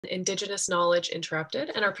Indigenous Knowledge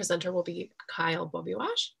Interrupted, and our presenter will be Kyle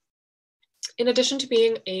Bobiwash. In addition to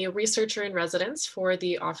being a researcher in residence for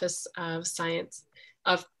the Office of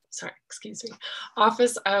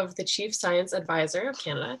the Chief Science Advisor of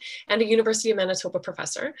Canada and a University of Manitoba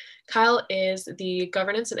professor, Kyle is the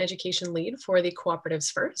Governance and Education Lead for the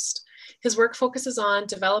Cooperatives First. His work focuses on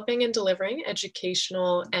developing and delivering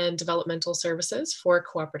educational and developmental services for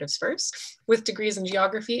Cooperatives First. With degrees in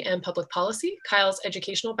geography and public policy, Kyle's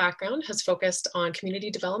educational background has focused on community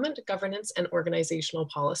development, governance, and organizational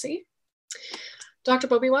policy. Dr.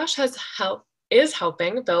 Bobiwash is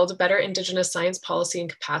helping build better Indigenous science policy and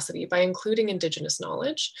capacity by including Indigenous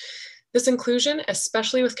knowledge. This inclusion,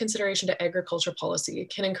 especially with consideration to agriculture policy,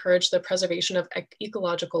 can encourage the preservation of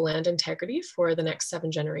ecological land integrity for the next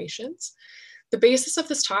 7 generations. The basis of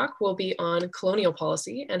this talk will be on colonial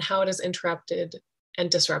policy and how it has interrupted and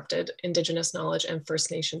disrupted Indigenous knowledge and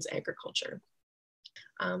First Nations agriculture.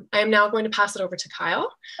 I am now going to pass it over to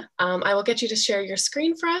Kyle. I will get you to share your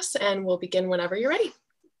screen for us and we'll begin whenever you're ready.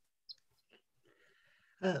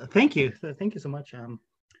 Thank you. Thank you so much.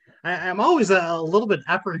 I'm always a little bit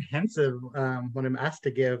apprehensive when I'm asked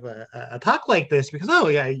to give a talk like this because,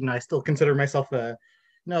 I still consider myself a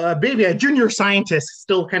junior scientist,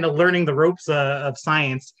 still kind of learning the ropes of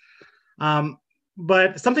science.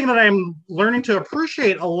 But something that I'm learning to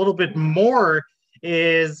appreciate a little bit more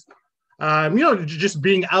is, just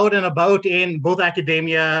being out and about in both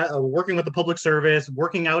academia, working with the public service,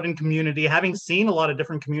 working out in community, having seen a lot of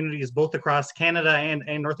different communities, both across Canada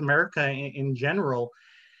and North America in general.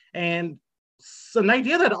 And so an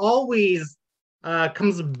idea that always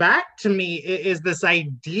comes back to me is this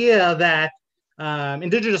idea that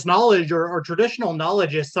Indigenous knowledge or traditional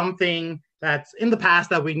knowledge is something that's in the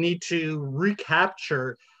past that we need to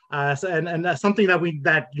recapture. And that's something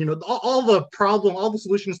that all the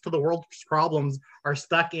solutions to the world's problems are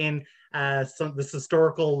stuck in this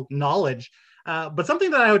historical knowledge. But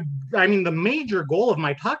something that the major goal of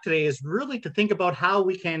my talk today is really to think about how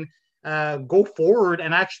we can go forward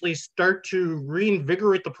and actually start to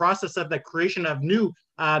reinvigorate the process of the creation of new,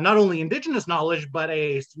 not only Indigenous knowledge, but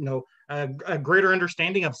a greater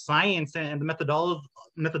understanding of science and the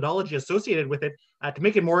methodology associated with it to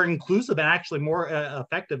make it more inclusive and actually more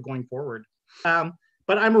effective going forward.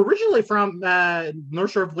 But I'm originally from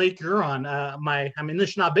North Shore of Lake Huron. I'm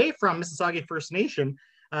Anishinaabe from Mississauga First Nation.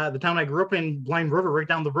 The town I grew up in, Blind River, right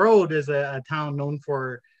down the road, is a town known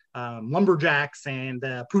for lumberjacks and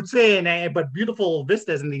poutine, but beautiful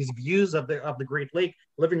vistas and these views of the Great Lake,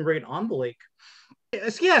 living right on the lake.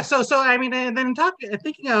 Yeah, so and then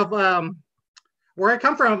thinking of where I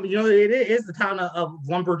come from, it is the town of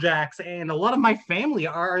lumberjacks, and a lot of my family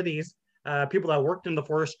are these people that worked in the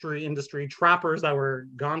forestry industry, trappers that were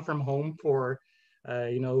gone from home for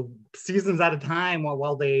seasons at a time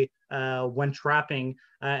while they went trapping,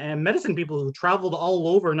 and medicine people who traveled all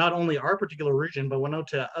over, not only our particular region, but went out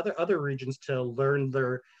to other regions to learn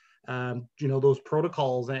their those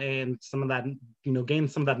protocols and some of that, gain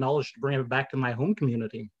some of that knowledge to bring it back to my home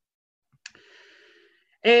community.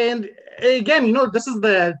 And again, this is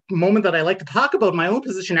the moment that I like to talk about my own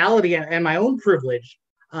positionality and my own privilege,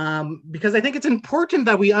 because I think it's important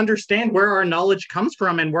that we understand where our knowledge comes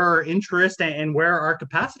from and where our interest and where our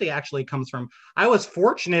capacity actually comes from. I was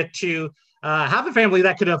fortunate to have a family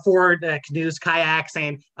that could afford canoes, kayaks,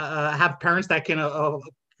 and have parents that can,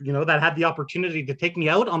 that had the opportunity to take me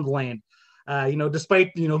out on the land.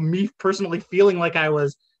 Despite, me personally feeling like I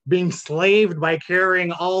was being slaved by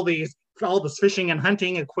carrying all this fishing and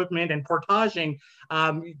hunting equipment and portaging,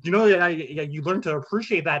 you learn to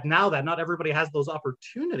appreciate that now that not everybody has those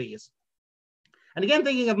opportunities. And again,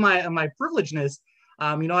 thinking of my privilegedness,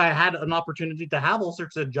 I had an opportunity to have all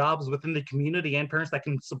sorts of jobs within the community and parents that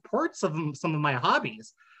can support some of my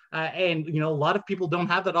hobbies. And a lot of people don't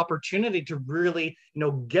have that opportunity to really,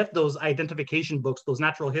 get those identification books, those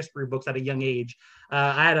natural history books at a young age.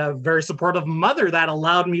 I had a very supportive mother that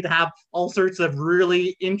allowed me to have all sorts of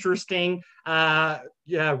really interesting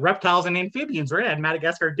reptiles and amphibians, right? I had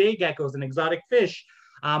Madagascar day geckos and exotic fish.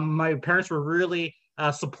 My parents were really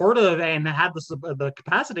supportive and had the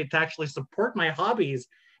capacity to actually support my hobbies.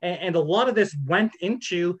 And a lot of this went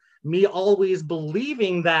into me always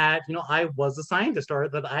believing that, I was a scientist, or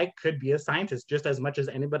that I could be a scientist just as much as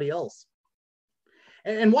anybody else.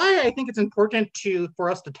 And why I think it's important for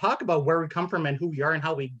us to talk about where we come from and who we are and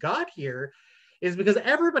how we got here is because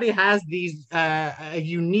everybody has these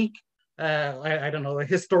unique,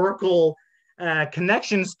 historical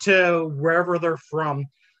connections to wherever they're from.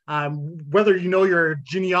 Whether you know your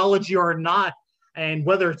genealogy or not, and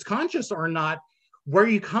whether it's conscious or not, where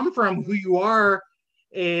you come from, who you are,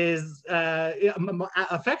 affects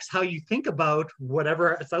how you think about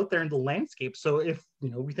whatever is out there in the landscape. So if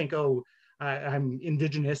we think, oh, I'm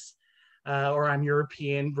Indigenous or I'm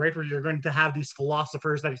European, right? Where you're going to have these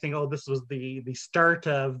philosophers that you think, oh, this was the start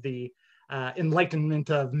of the enlightenment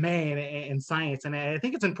of man and science. And I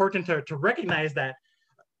think it's important to recognize that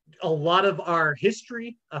a lot of our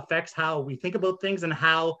history affects how we think about things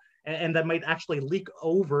and that might actually leak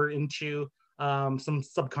over into some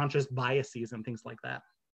subconscious biases and things like that.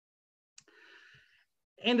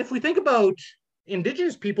 And if we think about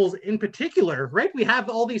Indigenous peoples in particular, right, we have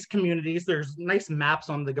all these communities. There's nice maps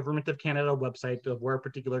on the Government of Canada website of where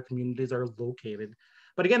particular communities are located.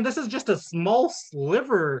 But again, this is just a small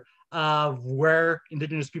sliver of where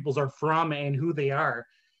Indigenous peoples are from and who they are.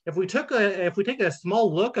 If we take a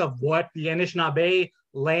small look of what the Anishinaabe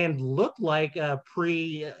land looked like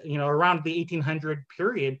around the 1800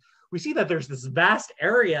 period, we see that there's this vast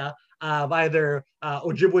area of either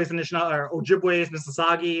Ojibways, Ojibways,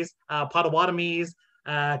 Mississaugas, Potawatomis,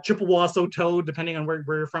 Chippewa, Saulteaux, depending on where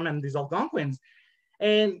you're from, and these Algonquins.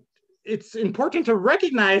 And it's important to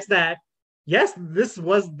recognize that, yes, this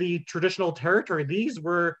was the traditional territory. These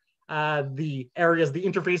were the areas, the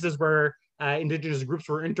interfaces where Indigenous groups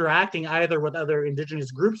were interacting either with other Indigenous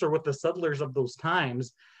groups or with the settlers of those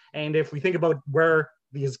times. And if we think about where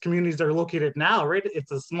these communities are located now, right,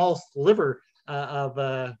 it's a small sliver of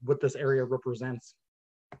what this area represents.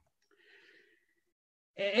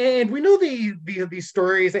 And we know these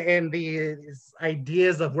stories and these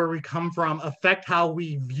ideas of where we come from affect how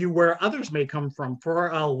we view where others may come from. For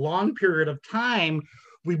a long period of time,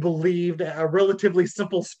 we believed a relatively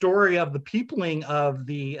simple story of the peopling of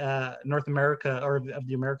the North America, or of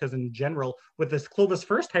the Americas in general, with this Clovis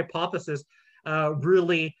first hypothesis,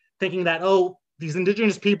 really thinking that, oh, these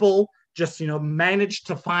Indigenous people just managed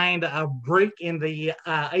to find a break in the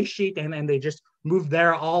ice sheet and they just moved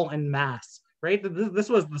there all en masse, right? This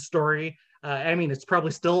was the story. I mean, it's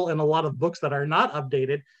probably still in a lot of books that are not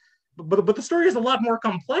updated, but the story is a lot more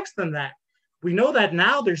complex than that. We know that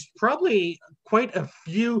now there's probably quite a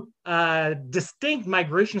few distinct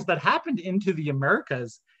migrations that happened into the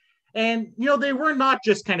Americas. And, they were not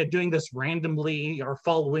just kind of doing this randomly or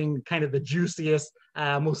following kind of the juiciest,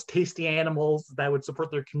 most tasty animals that would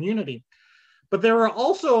support their community. But they were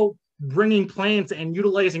also bringing plants and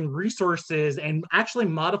utilizing resources and actually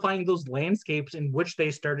modifying those landscapes in which they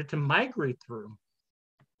started to migrate through.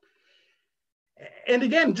 And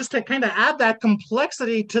again, just to kind of add that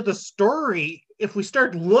complexity to the story, if we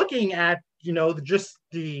start looking at, just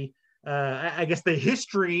the I guess the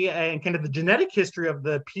history and kind of the genetic history of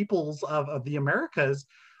the peoples of the Americas,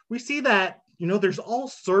 we see that, there's all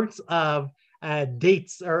sorts of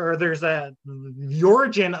dates, or there's the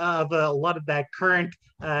origin of a lot of that current,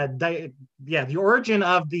 the origin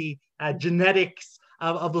of the genetics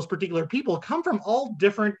of those particular people come from all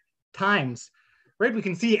different times, right? We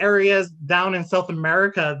can see areas down in South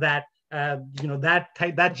America that, that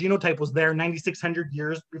genotype was there 9,600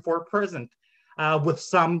 years before present, with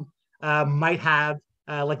some might have,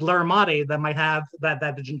 like Laramade, that might have that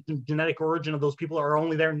the genetic origin of those people are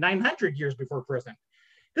only there 900 years before present.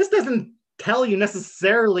 This doesn't tell you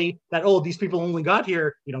necessarily that, oh, these people only got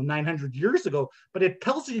here, 900 years ago, but it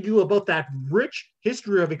tells you about that rich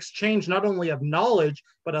history of exchange, not only of knowledge,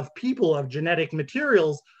 but of people, of genetic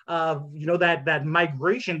materials, of, that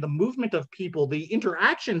migration, the movement of people, the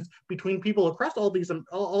interactions between people across all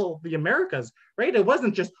the Americas, right? It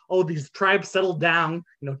wasn't just, oh, these tribes settled down,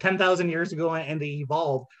 10,000 years ago and they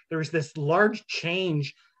evolved. There was this large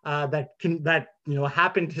change that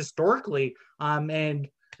happened historically, and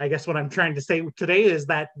I guess what I'm trying to say today is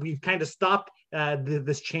that we've kind of stopped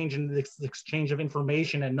this change in this exchange of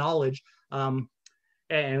information and knowledge, and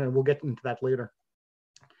we'll get into that later.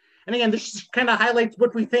 And again, this just kind of highlights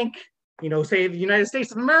what we think, say the United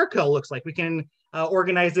States of America looks like. We can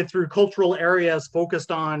organize it through cultural areas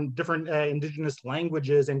focused on different Indigenous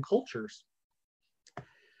languages and cultures.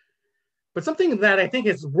 But something that I think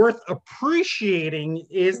is worth appreciating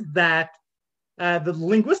is that the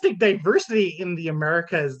linguistic diversity in the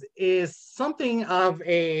Americas is something of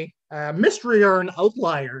a mystery or an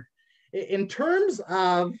outlier. In terms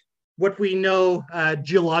of what we know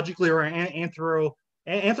geologically or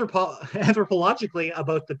anthropologically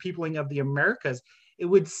about the peopling of the Americas, it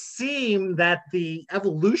would seem that the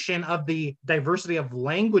evolution of the diversity of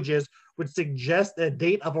languages would suggest a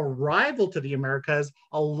date of arrival to the Americas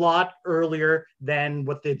a lot earlier than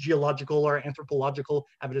what the geological or anthropological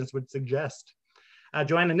evidence would suggest.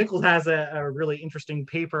 Joanna Nichols has a really interesting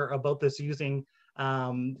paper about this using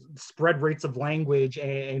spread rates of language,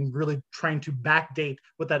 and really trying to backdate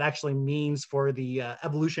what that actually means for the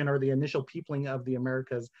evolution or the initial peopling of the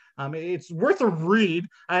Americas. It's worth a read.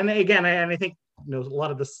 And again, I think a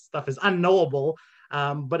lot of this stuff is unknowable,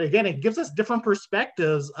 but again, it gives us different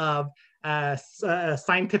perspectives of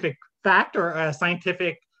scientific fact or a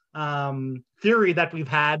scientific theory that we've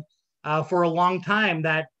had for a long time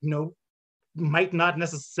that might not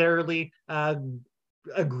necessarily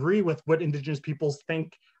agree with what Indigenous peoples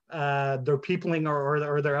think their peopling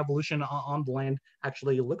or their evolution on the land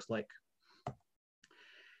actually looks like.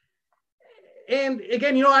 And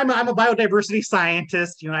again, I'm a biodiversity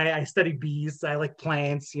scientist. I study bees. I like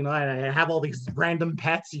plants. I have all these random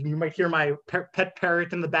pets. You might hear my pet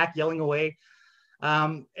parrot in the back yelling away.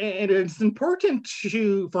 And it's important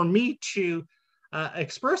for me to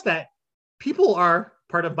express that people are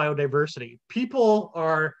part of biodiversity. People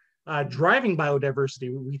are driving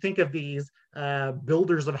biodiversity. We think of these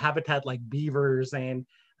builders of habitat like beavers, and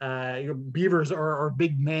beavers are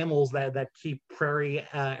big mammals that keep prairie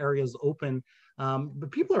areas open.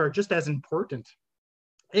 But people are just as important.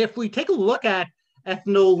 If we take a look at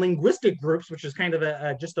ethno-linguistic groups, which is kind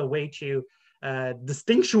of just a way to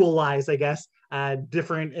distinctualize, I guess,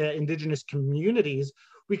 different Indigenous communities,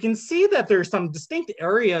 we can see that there's some distinct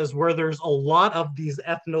areas where there's a lot of these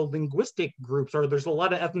ethno-linguistic groups, or there's a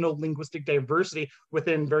lot of ethno-linguistic diversity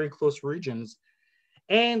within very close regions.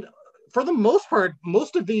 And for the most part,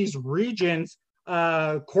 most of these regions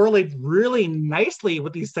correlate really nicely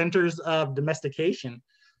with these centers of domestication.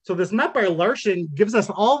 So this map by Larson gives us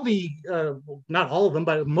all the, not all of them,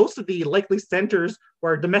 but most of the likely centers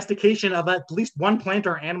where domestication of at least one plant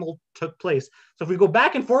or animal took place. So if we go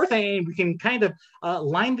back and forth, and we can kind of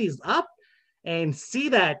line these up and see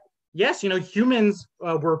that, yes, humans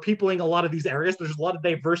were peopling a lot of these areas. There's a lot of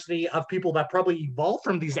diversity of people that probably evolved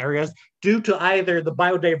from these areas due to either the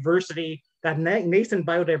biodiversity, that nascent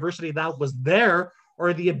biodiversity that was there,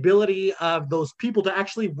 or the ability of those people to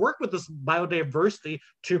actually work with this biodiversity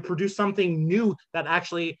to produce something new that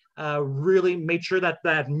actually really made sure that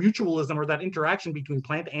mutualism or that interaction between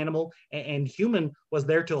plant, animal, and human was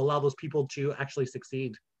there to allow those people to actually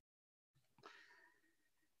succeed.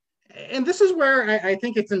 And this is where I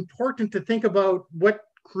think it's important to think about what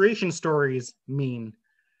creation stories mean.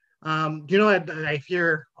 I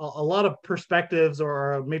hear a lot of perspectives,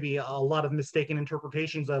 or maybe a lot of mistaken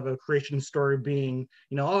interpretations of a creation story being,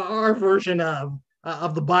 our version of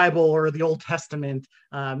the Bible or the Old Testament.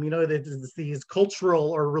 These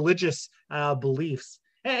cultural or religious beliefs.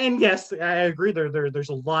 And yes, I agree. There's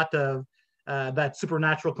a lot of that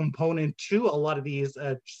supernatural component to a lot of these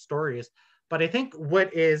stories. But I think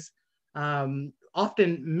what is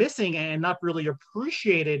often missing and not really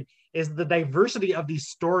appreciated is the diversity of these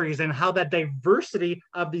stories, and how that diversity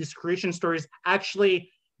of these creation stories actually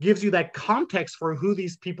gives you that context for who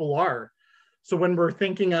these people are. So when we're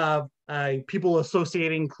thinking of people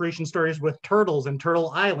associating creation stories with turtles and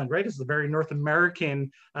Turtle Island, right? It's a very North American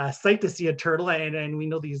sight to see a turtle, and we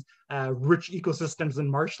know these rich ecosystems and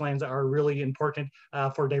marshlands are really important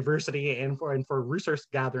for diversity and for resource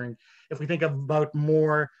gathering. If we think about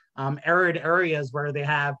more arid areas where they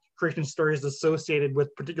have creation stories associated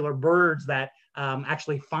with particular birds that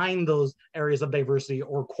actually find those areas of diversity,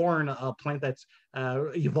 or corn, a plant that's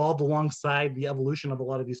evolved alongside the evolution of a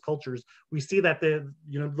lot of these cultures, we see that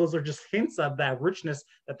those are just hints of that richness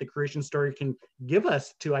that the creation story can give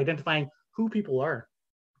us to identifying who people are.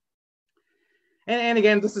 And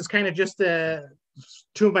again, this is kind of just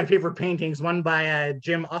two of my favorite paintings, one by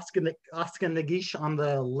Jim Oskanagish on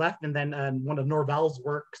the left, and then one of Norval's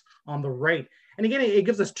works on the right. And again, it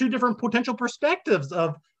gives us two different potential perspectives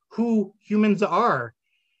of who humans are,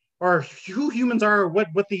 or who humans are, what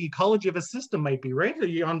the ecology of a system might be, right?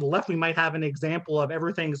 On the left, we might have an example of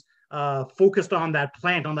everything's focused on that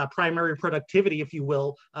plant, on that primary productivity, if you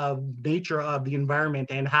will, of nature of the environment,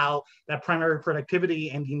 and how that primary productivity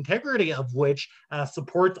and the integrity of which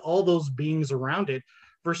supports all those beings around it.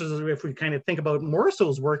 Versus if we kind of think about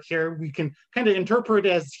Morisot's work here, we can kind of interpret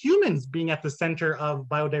as humans being at the center of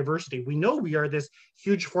biodiversity. We know we are this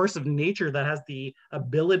huge force of nature that has the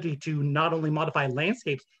ability to not only modify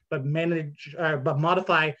landscapes, but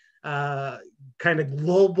modify kind of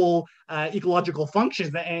global ecological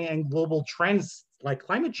functions and global trends like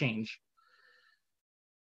climate change.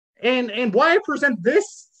 And why I present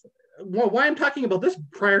this, why I'm talking about this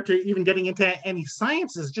prior to even getting into any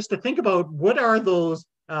science, is just to think about what are those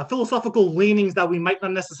philosophical leanings that we might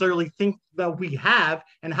not necessarily think that we have,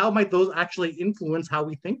 and how might those actually influence how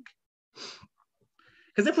we think?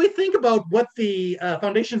 Because if we think about what the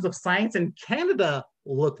foundations of science in Canada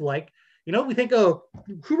look like, we think, oh,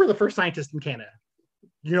 who were the first scientists in Canada?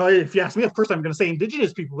 If you ask me, of course, I'm going to say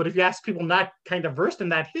Indigenous people. But if you ask people not kind of versed in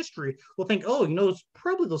that history, we'll think, oh, it's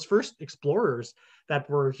probably those first explorers that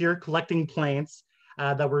were here collecting plants,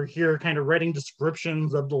 that were here kind of writing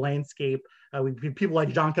descriptions of the landscape. People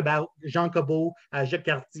like Jean Cabot, Jacques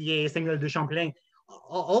Cartier, Samuel de Champlain.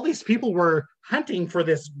 All these people were hunting for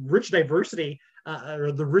this rich diversity,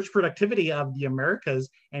 or the rich productivity of the Americas,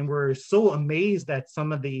 and were so amazed at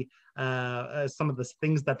some of the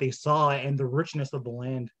things that they saw and the richness of the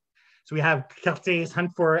land. So we have Cartier's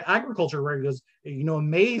hunt for agriculture, where he was,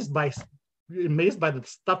 amazed by the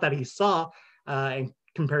stuff that he saw, and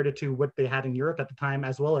compared it to what they had in Europe at the time,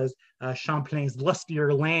 as well as Champlain's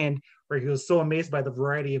lustier land, where he was so amazed by the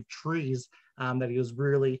variety of trees, that he was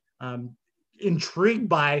really intrigued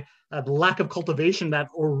by the lack of cultivation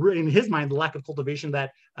or in his mind, the lack of cultivation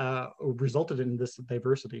that resulted in this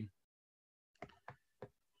diversity.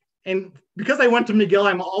 And because I went to McGill,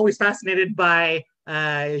 I'm always fascinated by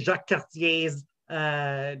Jacques Cartier's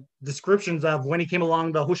descriptions of when he came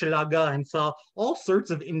along the Hochelaga and saw all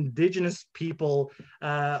sorts of Indigenous people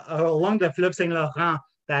along the Fleuve Saint Laurent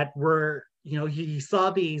that were, he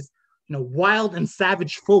saw these, wild and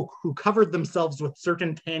savage folk who covered themselves with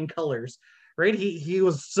certain tan colors. Right? He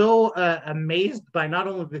was so amazed by not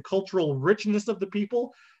only the cultural richness of the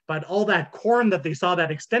people, but all that corn that they saw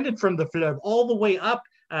that extended from the Fleuve all the way up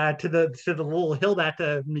to the little hill that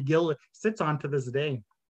McGill sits on to this day.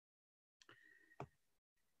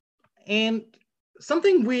 And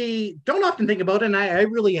something we don't often think about, and I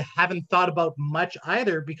really haven't thought about much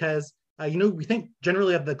either, because we think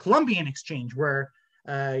generally of the Columbian exchange, where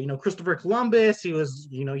Christopher Columbus,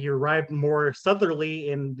 he arrived more southerly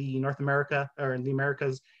in the North America, or in the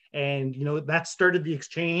Americas, and that started the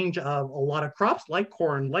exchange of a lot of crops like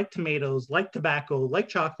corn, like tomatoes, like tobacco, like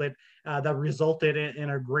chocolate, that resulted in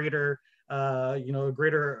a greater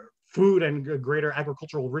food and a greater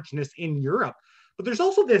agricultural richness in Europe. But there's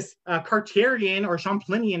also this Cartesian or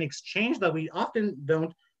Champlainian exchange that we often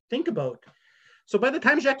don't think about. So by the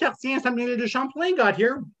time Jacques Cartier and Samuel de Champlain got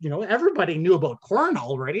here, everybody knew about corn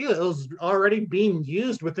already. It was already being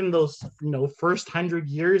used within those, first 100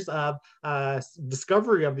 years of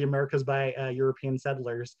discovery of the Americas by European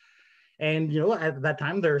settlers. And, at that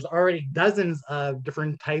time, there's already dozens of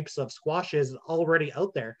different types of squashes already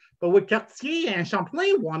out there. But what Cartier and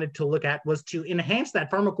Champlain wanted to look at was to enhance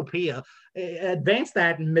that pharmacopoeia, advance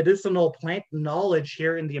that medicinal plant knowledge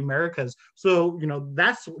here in the Americas. So,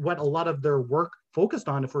 that's what a lot of their work focused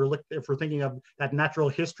on if we're thinking of that natural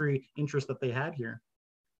history interest that they had here.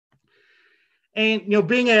 And,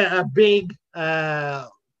 being a big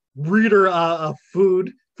reader of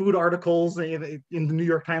food articles in the New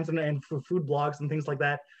York Times and for food blogs and things like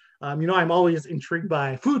that, I'm always intrigued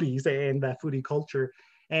by foodies and that foodie culture.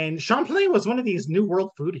 And Champlain was one of these New World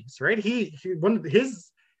foodies, right? One of his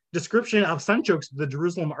description of sunchokes, the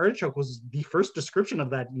Jerusalem artichoke, was the first description of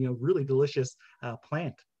that, really delicious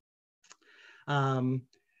plant. I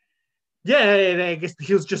guess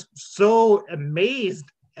he was just so amazed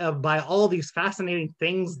by all these fascinating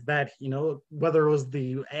things that, whether it was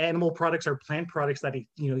the animal products or plant products that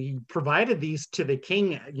he provided these to the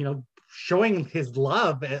king, showing his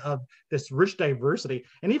love of this rich diversity.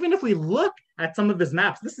 And even if we look at some of his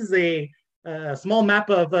maps, this is a small map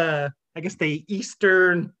of, I guess, the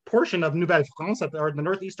eastern portion of Nouvelle-France, or the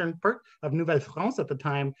northeastern part of Nouvelle-France at the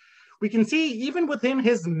time. We can see even within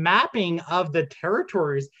his mapping of the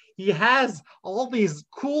territories, he has all these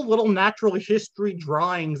cool little natural history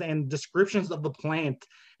drawings and descriptions of the plant.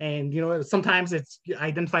 And, sometimes it's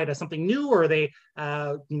identified as something new, or they,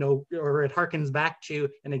 or it harkens back to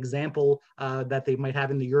an example that they might have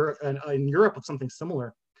in Europe of something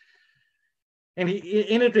similar. And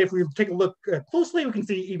in it, if we take a look closely, we can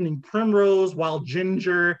see evening primrose, wild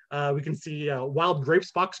ginger. We can see wild grapes,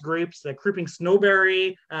 fox grapes, creeping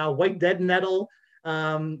snowberry, white dead nettle,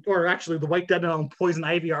 or actually the white dead nettle and poison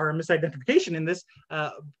ivy are a misidentification in this.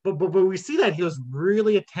 But we see that he was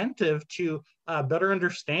really attentive to better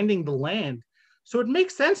understanding the land. So it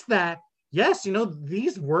makes sense that, yes,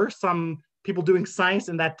 these were some people doing science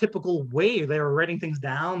in that typical way. They were writing things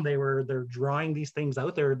down. They're drawing these things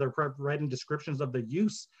out. They're writing descriptions of the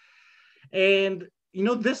use. And,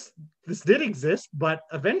 this did exist, but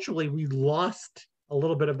eventually we lost a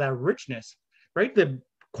little bit of that richness, right? The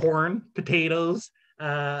corn, potatoes,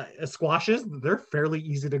 squashes, they're fairly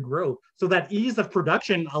easy to grow. So that ease of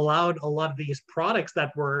production allowed a lot of these products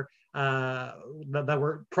that were a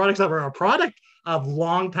product of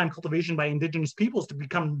long-time cultivation by Indigenous peoples to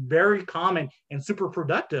become very common and super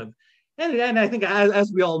productive. And I think,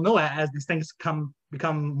 as we all know, as these things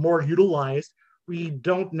become more utilized, we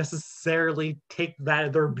don't necessarily take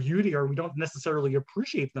their beauty, or we don't necessarily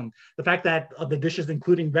appreciate them. The fact that the dishes,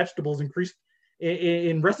 including vegetables, increased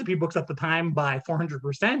in recipe books at the time by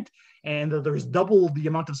 400%, and that there's double the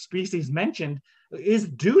amount of species mentioned, is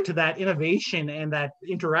due to that innovation and that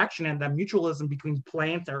interaction and that mutualism between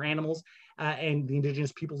plants or animals and the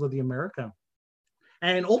indigenous peoples of the America.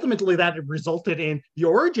 And ultimately, that resulted in the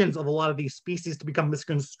origins of a lot of these species to become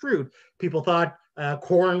misconstrued. People thought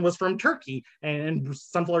corn was from Turkey and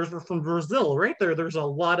sunflowers were from Brazil, right? There's a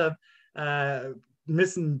lot of I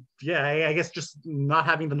guess just not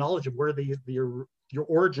having the knowledge of where your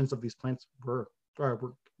origins of these plants were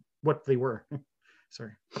what they were.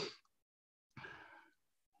 Sorry.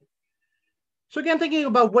 So again, thinking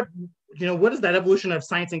about what does that evolution of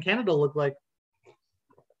science in Canada look like?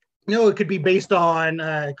 It could be based on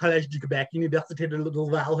Collège du Québec, Université de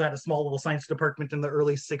Laval, who had a small little science department in the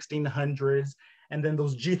early 1600s, and then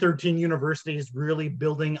those G13 universities really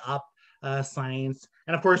building up science.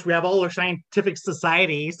 And of course, we have all our scientific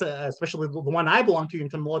societies, especially the one I belong to,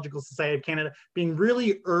 Entomological Society of Canada, being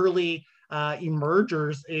really early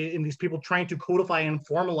emergers in these people trying to codify and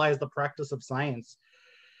formalize the practice of science.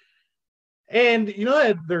 And,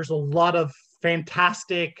 there's a lot of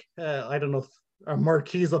fantastic, I don't know if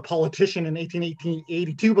Marquis is a politician in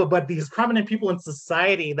 1882, but these prominent people in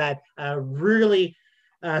society that really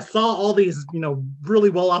saw all these, really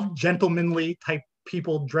well-off, gentlemanly type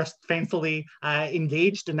people dressed fancily,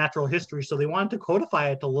 engaged in natural history. So they wanted to codify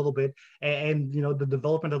it a little bit. And the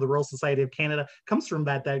development of the Royal Society of Canada comes from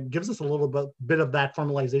that. That gives us a little bit of that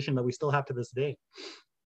formalization that we still have to this day.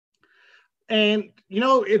 And,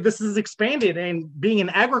 this is expanded, and being in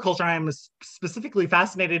agriculture, I'm specifically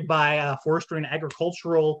fascinated by forestry and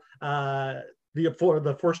agricultural,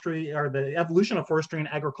 the forestry, or the evolution of forestry and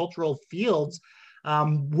agricultural fields,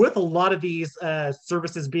 with a lot of these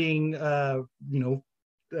services being,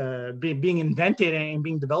 being invented and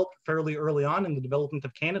being developed fairly early on in the development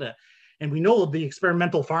of Canada. And we know the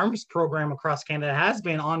experimental farms program across Canada has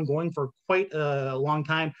been ongoing for quite a long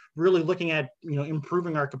time, really looking at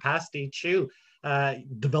improving our capacity to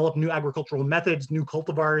develop new agricultural methods, new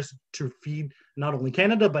cultivars to feed not only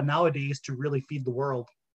Canada, but nowadays to really feed the world.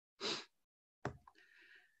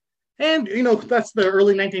 And that's the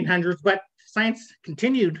early 1900s, but science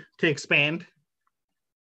continued to expand.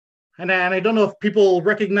 And I don't know if people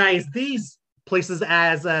recognize these places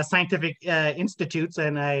as scientific institutes,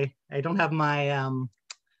 and I don't have my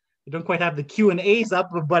I don't quite have the Q&As up,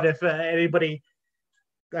 but if anybody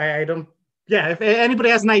if anybody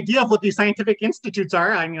has an idea of what these scientific institutes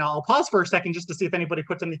are, I'll pause for a second just to see if anybody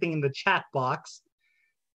puts anything in the chat box.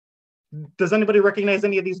 Does anybody recognize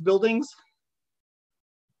any of these buildings?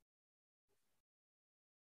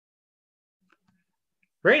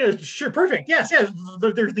 Right, sure, perfect. Yes,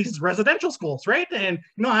 there's these residential schools, right? And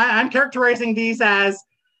I'm characterizing these as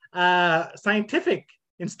scientific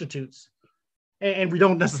institutes. And we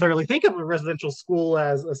don't necessarily think of a residential school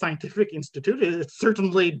as a scientific institute. It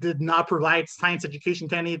certainly did not provide science education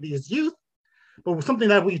to any of these youth. But something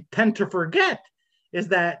that we tend to forget is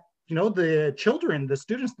that, the children, the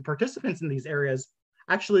students, the participants in these areas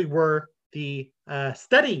actually were the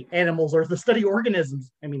study animals, or the study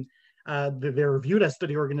organisms. They're viewed as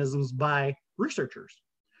study organisms by researchers,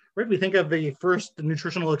 right? We think of the first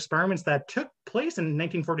nutritional experiments that took place in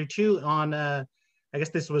 1942 on, I guess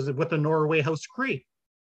this was with the Norway House Cree,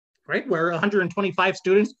 right? Where 125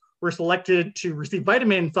 students were selected to receive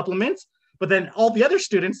vitamin supplements, but then all the other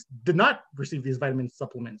students did not receive these vitamin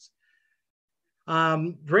supplements.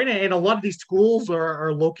 Right, and a lot of these schools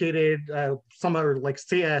are located, some are like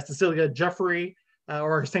Cecilia Jeffrey,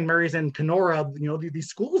 or St. Mary's in Kenora. These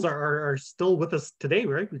schools are still with us today,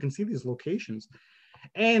 right? We can see these locations.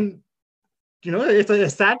 And, it's a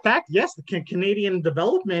sad fact. Yes, the Canadian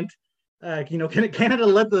development, Canada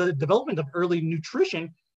led the development of early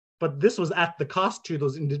nutrition, but this was at the cost to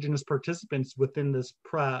those Indigenous participants within this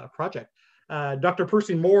project. Dr.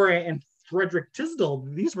 Percy Moore and Frederick Tisdall,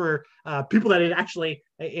 these were people that had actually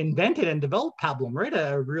invented and developed pablum, right?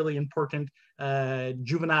 A really important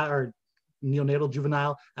juvenile or neonatal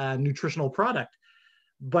juvenile nutritional product.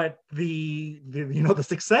 But the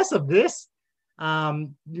success of this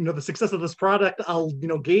product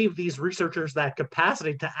gave these researchers that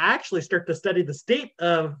capacity to actually start to study the state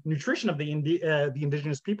of nutrition of the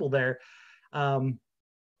Indigenous people there,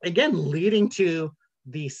 again leading to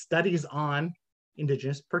the studies on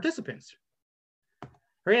Indigenous participants.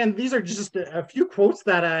 Right, and these are just a few quotes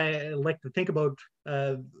that I like to think about,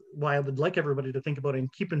 why I would like everybody to think about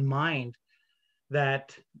and keep in mind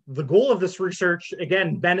that the goal of this research,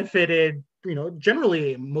 again, benefited,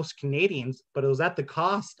 generally most Canadians, but it was at the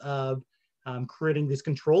cost of creating these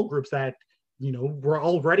control groups that were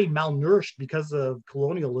already malnourished because of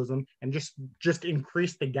colonialism, and just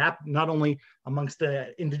increased the gap not only amongst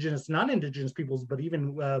the Indigenous, non-Indigenous peoples, but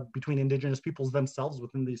even between Indigenous peoples themselves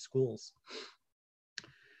within these schools.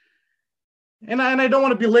 And I don't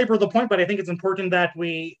want to belabor the point, but I think it's important that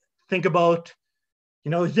we think about,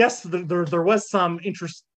 yes, there was some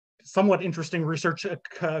somewhat interesting research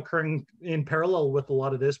occurring in parallel with a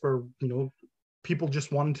lot of this, where people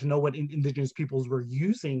just wanted to know what Indigenous peoples were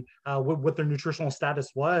using, what their nutritional status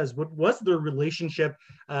was, what was their relationship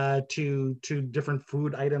to different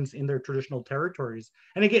food items in their traditional territories.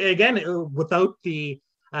 And again, without the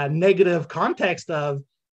negative context of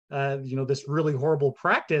this really horrible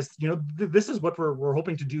practice, this is what we're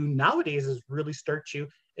hoping to do nowadays, is really start to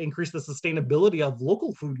increase the sustainability of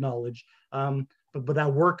local food knowledge. But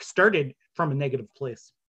that work started from a negative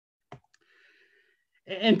place.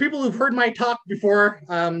 And people who've heard my talk before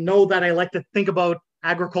know that I like to think about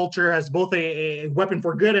agriculture as both a weapon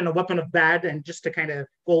for good and a weapon of bad. And just to kind of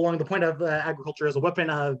go along the point of agriculture as a weapon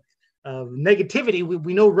of negativity,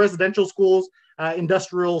 we know residential schools,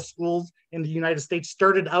 industrial schools in the United States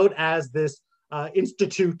started out as this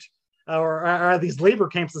institute or these labor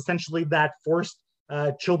camps, essentially, that forced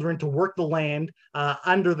children to work the land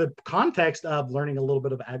under the context of learning a little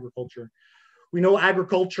bit of agriculture. We know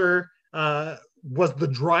agriculture was the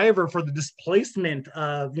driver for the displacement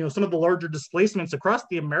of, some of the larger displacements across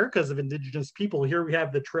the Americas of Indigenous people. Here we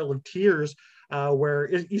have the Trail of Tears, where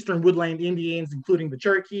Eastern Woodland Indians, including the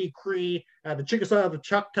Cherokee, Cree, the Chickasaw, the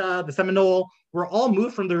Choctaw, the Seminole, were all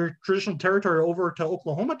moved from their traditional territory over to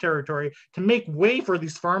Oklahoma territory to make way for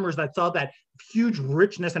these farmers that saw that huge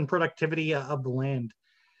richness and productivity of the land.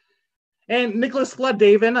 And Nicholas Flood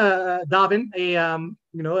Davin, a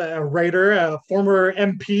writer, a former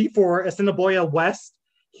MP for Assiniboia West,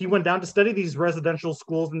 he went down to study these residential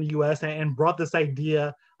schools in the U.S. and brought this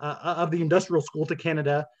idea of the industrial school to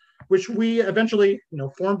Canada, which we eventually,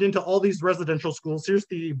 formed into all these residential schools. Here's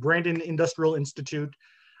the Brandon Industrial Institute,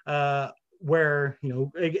 where,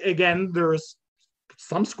 again, there's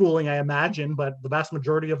some schooling, I imagine, but the vast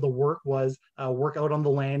majority of the work was work out on the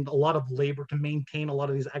land, a lot of labor to maintain a lot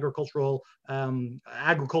of these agricultural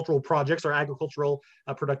projects or agricultural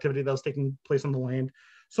productivity that was taking place on the land.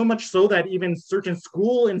 So much so that even certain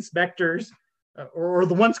school inspectors, or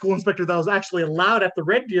the one school inspector that was actually allowed at the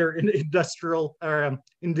Red Deer industrial or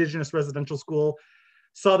Indigenous residential school,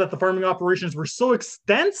 saw that the farming operations were so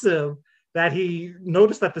extensive that he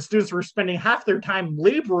noticed that the students were spending half their time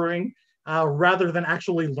laboring rather than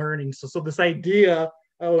actually learning. So this idea,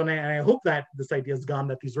 and I hope that this idea is gone,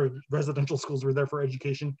 that these residential schools were there for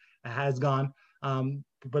education, has gone.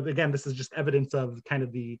 But again, this is just evidence of kind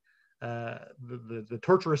of the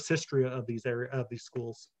torturous history of these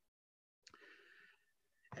schools.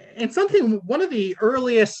 And one of the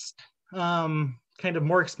earliest kind of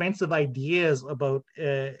more expansive ideas about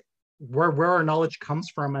where our knowledge comes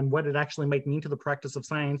from and what it actually might mean to the practice of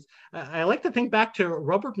science, I like to think back to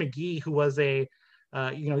Robert McGee, who was I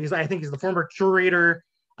think he's the former curator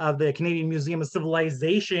of the Canadian Museum of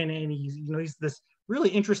Civilization, and he's this really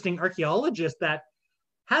interesting archaeologist that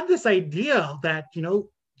had this idea that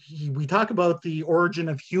we talk about the origin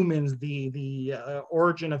of humans, the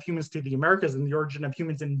origin of humans to the Americas, and the origin of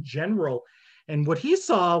humans in general. And what he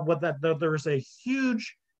saw was that there was a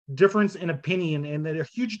huge difference in opinion, and a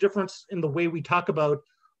huge difference in the way we talk about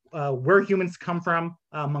where humans come from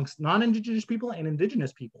amongst non-Indigenous people and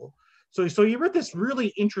Indigenous people. So he wrote this really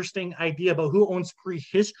interesting idea about who owns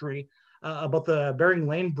prehistory, about the Bering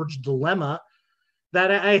Land Bridge dilemma,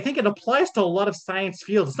 that I think it applies to a lot of science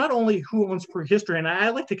fields. It's not only who owns prehistory, and I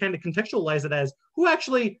like to kind of contextualize it as who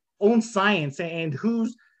actually owns science, and who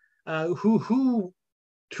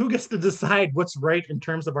gets to decide what's right in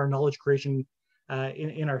terms of our knowledge creation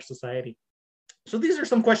in our society. So these are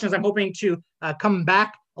some questions I'm hoping to come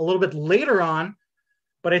back a little bit later on,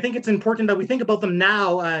 but I think it's important that we think about them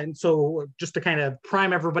now. And so just to kind of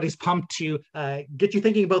prime everybody's pump to get you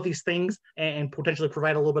thinking about these things and potentially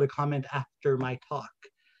provide a little bit of comment after my talk.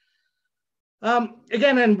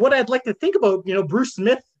 Again, and what I'd like to think about, Bruce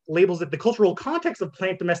Smith labels it the cultural context of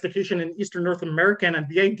plant domestication in Eastern North America. And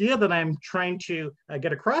the idea that I'm trying to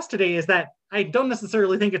get across today is that I don't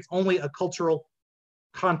necessarily think it's only a cultural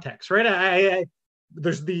context, right?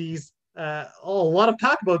 There's these a lot of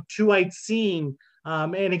talk about two-eyed seeing,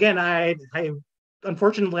 and again, I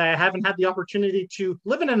unfortunately, I haven't had the opportunity to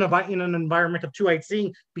live in an environment of two-eyed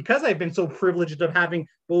seeing because I've been so privileged of having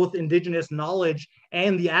both Indigenous knowledge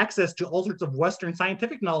and the access to all sorts of Western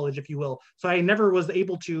scientific knowledge, if you will. So I never was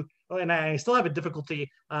able to, and I still have a difficulty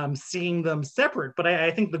seeing them separate. But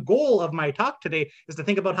I think the goal of my talk today is to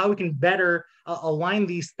think about how we can better align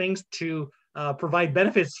these things to provide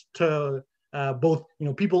benefits to both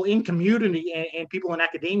people in community and people in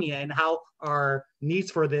academia, and how our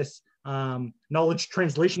needs for this knowledge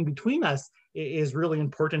translation between us is really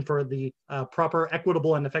important for the proper,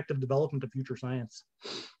 equitable, and effective development of future science.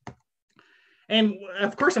 And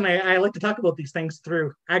of course, and I like to talk about these things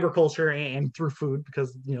through agriculture and through food,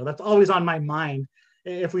 because that's always on my mind.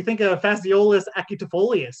 If we think of Phaseolus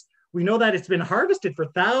acutifolius, we know that it's been harvested for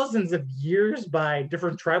thousands of years by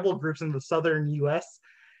different tribal groups in the southern U.S.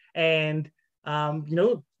 And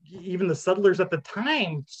even the settlers at the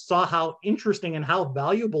time saw how interesting and how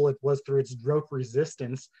valuable it was through its drought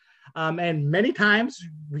resistance. And many times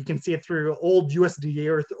we can see it through old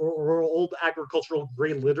USDA or old agricultural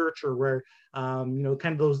gray literature where, kind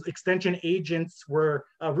of those extension agents were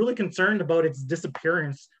really concerned about its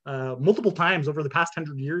disappearance multiple times over the past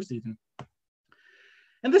 100 years even.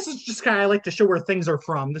 And this is just kind of, I like to show where things are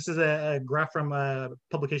from. This is a graph from a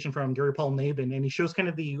publication from Gary Paul Nabin, and he shows kind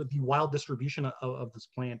of the wild distribution of this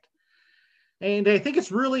plant. And I think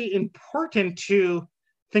it's really important to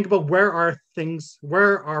think about where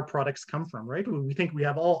our products come from, right? We think we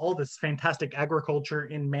have all this fantastic agriculture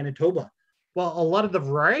in Manitoba. Well, a lot of the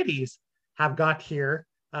varieties have got here.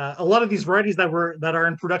 A lot of these varieties that are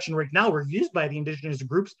in production right now were used by the Indigenous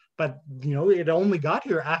groups, but it only got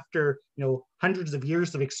here after hundreds of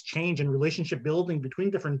years of exchange and relationship building between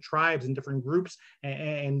different tribes and different groups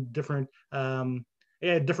and different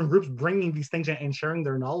groups bringing these things and sharing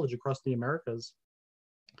their knowledge across the Americas.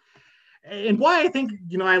 And why I think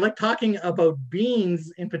I like talking about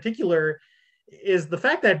beans in particular is the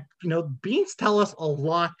fact that beans tell us a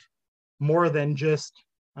lot more than just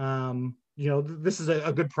this is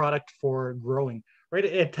a good product for growing, right?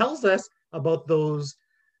 It tells us about those.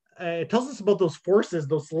 It tells us about those forces,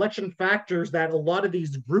 those selection factors that a lot of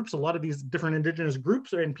these groups, a lot of these different Indigenous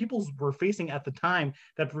groups and peoples were facing at the time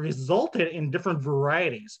that resulted in different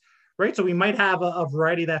varieties, right? So we might have a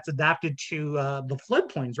variety that's adapted to the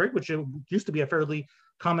floodplains, right? Which used to be a fairly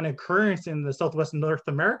common occurrence in the Southwest North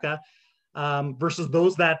America, versus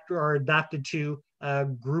those that are adapted to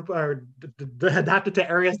adapted to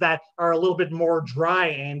areas that are a little bit more dry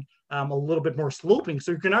and a little bit more sloping.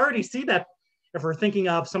 So you can already see that if we're thinking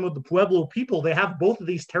of some of the Pueblo people, they have both of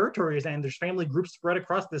these territories and there's family groups spread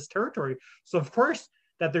across this territory. So of course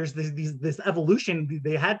that there's this evolution,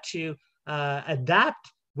 they had to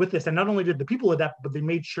adapt with this. And not only did the people adapt, but they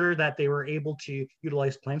made sure that they were able to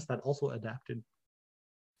utilize plants that also adapted.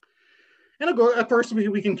 And of course,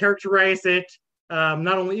 we can characterize it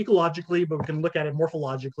not only ecologically, but we can look at it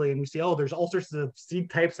morphologically, and we see, there's all sorts of seed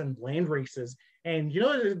types and land races. And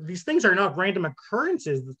these things are not random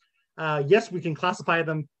occurrences. Yes, we can classify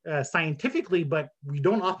them scientifically, but we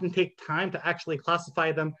don't often take time to actually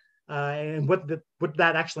classify them and what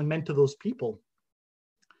that actually meant to those people.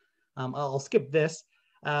 I'll skip this,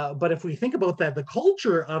 but if we think about the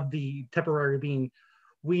culture of the Tipperary bean,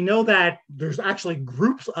 we know that there's actually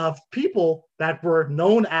groups of people that were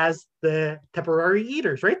known as the Tipperary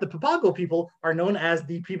eaters, right? The Papago people are known as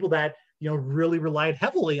the people that really relied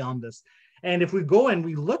heavily on this. And if we go and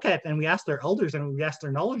we look at and we ask their elders and we ask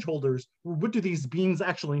their knowledge holders, what do these beans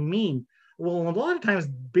actually mean? Well, a lot of times,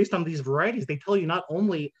 based on these varieties, they tell you not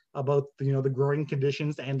only about the growing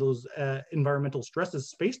conditions and those environmental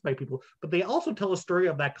stresses faced by people, but they also tell a story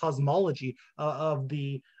of that cosmology of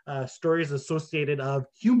the stories associated of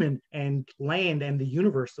human and land and the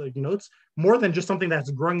universe. So, it's more than just something that's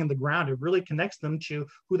growing in the ground. It really connects them to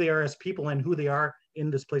who they are as people and who they are in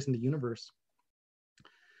this place in the universe.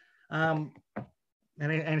 And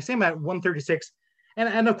I say I'm at 136.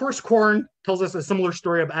 And of course, corn tells us a similar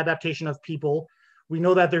story of adaptation of people. We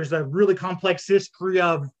know that there's a really complex history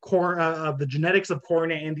of corn, of the genetics of corn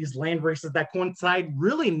and these land races that coincide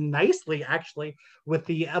really nicely, actually, with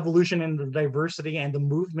the evolution and the diversity and the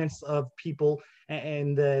movements of people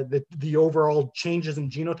and the overall changes in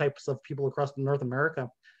genotypes of people across North America,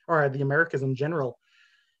 or the Americas in general.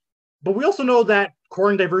 But we also know that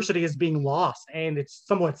corn diversity is being lost, and it's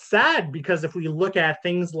somewhat sad because if we look at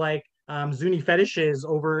things like Zuni fetishes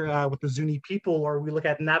over with the Zuni people, or we look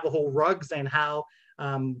at Navajo rugs and how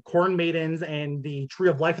corn maidens and the tree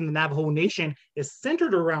of life in the Navajo Nation is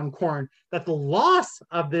centered around corn, that the loss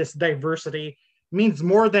of this diversity means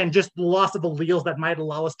more than just the loss of alleles that might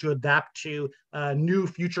allow us to adapt to new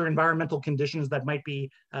future environmental conditions that might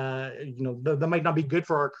be, that might not be good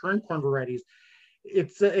for our current corn varieties. We're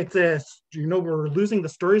losing the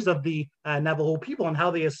stories of the Navajo people and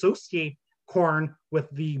how they associate corn with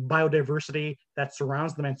the biodiversity that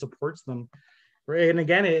surrounds them and supports them. Right? And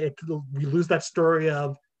again, we lose that story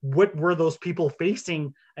of what were those people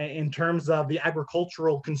facing in terms of the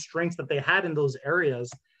agricultural constraints that they had in those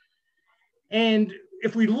areas. And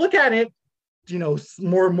if we look at it,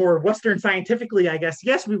 more Western scientifically, I guess,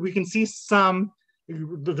 yes, we can see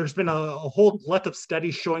there's been a whole lot of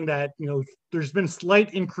studies showing that, there's been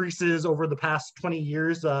slight increases over the past 20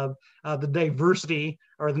 years of the diversity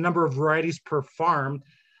or the number of varieties per farm.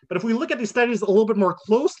 But if we look at these studies a little bit more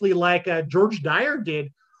closely, like George Dyer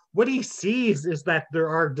did, what he sees is that there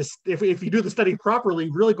are, if you do the study properly,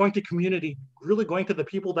 really going to community, really going to the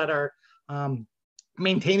people that are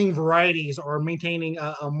maintaining varieties or maintaining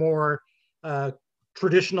a more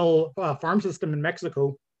traditional farm system in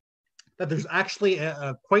Mexico, that there's actually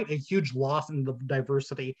quite a huge loss in the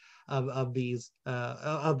diversity of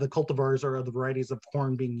the cultivars or of the varieties of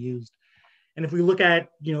corn being used. And if we look at,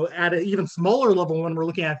 at an even smaller level, when we're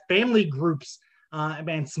looking at family groups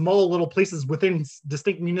and small little places within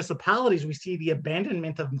distinct municipalities, we see the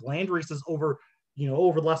abandonment of land races over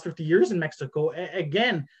the last 50 years in Mexico.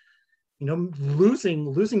 Again,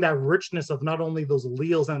 losing that richness of not only those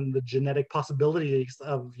alleles and the genetic possibilities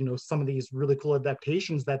of, some of these really cool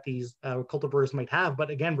adaptations that these cultivars might have. But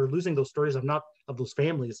again, we're losing those stories of not of those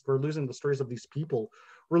families. We're losing the stories of these people.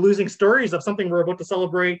 We're losing stories of something we're about to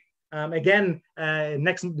celebrate again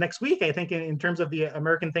next week, I think, in terms of the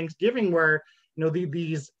American Thanksgiving, where,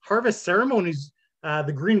 these harvest ceremonies,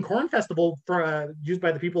 the Green Corn Festival used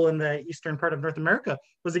by the people in the eastern part of North America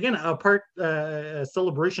was, again, a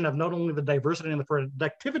celebration of not only the diversity and the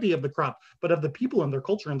productivity of the crop, but of the people and their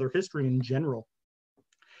culture and their history in general.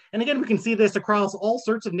 And again, we can see this across all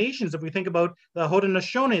sorts of nations. If we think about the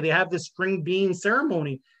Haudenosaunee, they have this spring bean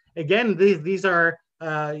ceremony. Again, these are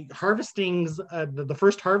harvestings, the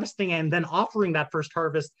first harvesting, and then offering that first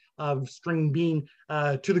harvest of string bean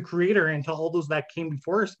to the Creator and to all those that came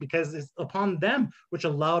before us, because it's upon them which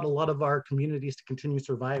allowed a lot of our communities to continue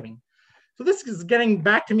surviving. So this is getting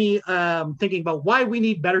back to me thinking about why we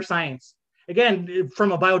need better science. Again,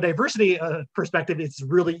 from a biodiversity perspective, it's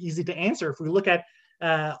really easy to answer. If we look at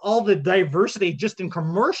all the diversity just in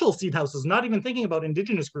commercial seed houses, not even thinking about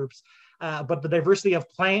indigenous groups, but the diversity of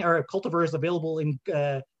plant or cultivars available in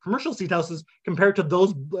commercial seed houses compared to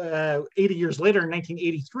those 80 years later in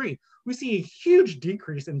 1983, we see a huge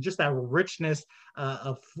decrease in just that richness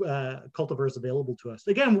of cultivars available to us.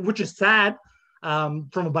 Again, which is sad from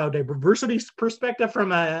a biodiversity perspective,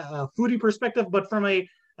 from a foodie perspective, but from a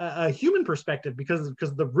human perspective, because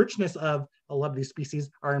the richness of a lot of these species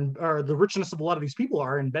or the richness of a lot of these people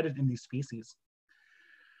are embedded in these species.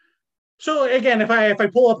 So again, if I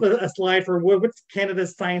pull up a slide for what's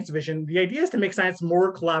Canada's science vision, the idea is to make science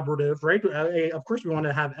more collaborative, right? Of course, we want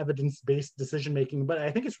to have evidence-based decision-making, but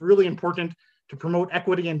I think it's really important to promote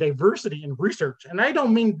equity and diversity in research. And I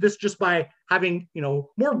don't mean this just by having,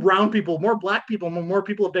 more brown people, more Black people, more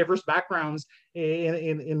people of diverse backgrounds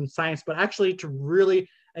in science, but actually to really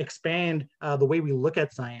expand the way we look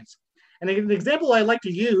at science. And an example I like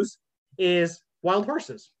to use is wild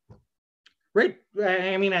horses. Right.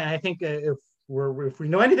 I mean, I think if we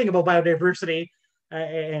know anything about biodiversity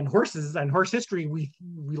and horses and horse history, we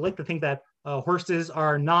like to think that horses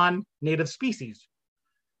are non-native species,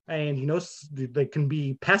 and they can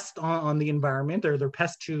be pests on the environment, or they're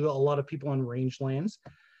pests to a lot of people on rangelands.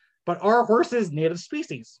 But are horses native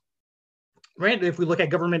species? Right. If we look at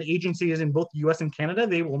government agencies in both the U.S. and Canada,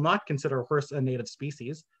 they will not consider a horse a native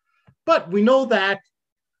species. But we know that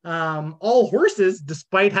all horses,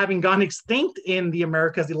 despite having gone extinct in the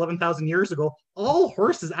Americas 11,000 years ago, all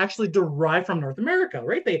horses actually derive from North America,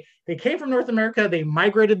 right? They came from North America, they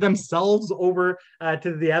migrated themselves over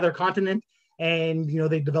to the other continent, and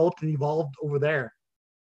they developed and evolved over there.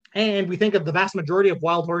 And we think of the vast majority of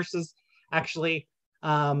wild horses, actually,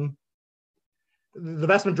 the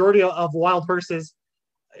vast majority of wild horses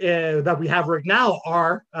that we have right now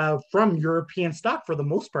are from European stock for the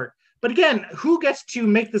most part. But again, who gets to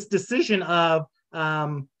make this decision of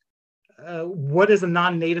what is a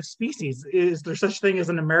non-native species? Is there such thing as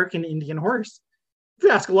an American Indian horse? If you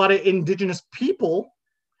ask a lot of Indigenous people,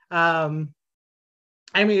 if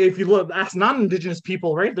you ask non-Indigenous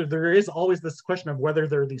people, right, there is always this question of whether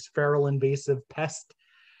they're these feral invasive pests.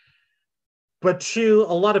 But to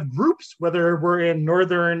a lot of groups, whether we're in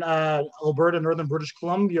northern Alberta, northern British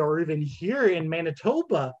Columbia, or even here in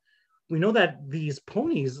Manitoba, we know that these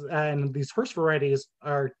ponies and these horse varieties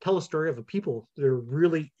tell a story of a people. They're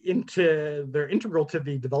integral to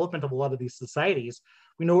the development of a lot of these societies.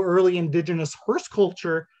 We know early indigenous horse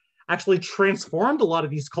culture actually transformed a lot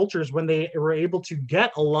of these cultures when they were able to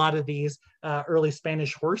get a lot of these early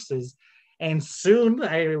Spanish horses. And soon,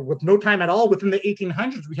 with no time at all, within the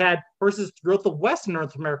 1800s, we had horses throughout the West in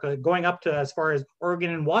North America, going up to as far as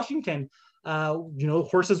Oregon and Washington.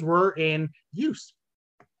 Horses were in use.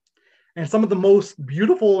 And some of the most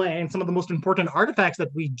beautiful and some of the most important artifacts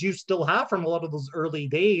that we do still have from a lot of those early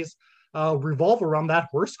days revolve around that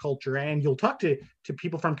horse culture. And you'll talk to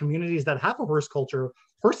people from communities that have a horse culture.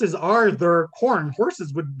 Horses are their core.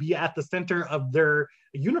 Horses would be at the center of their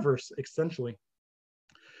universe, essentially.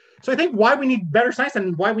 So I think why we need better science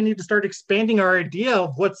and why we need to start expanding our idea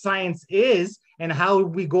of what science is and how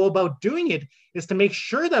we go about doing it is to make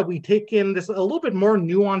sure that we take in this a little bit more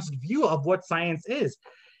nuanced view of what science is.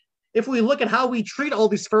 If we look at how we treat all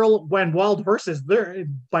these feral and wild horses, they're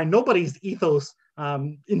by nobody's ethos,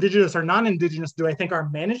 indigenous or non-indigenous, do I think our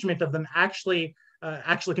management of them actually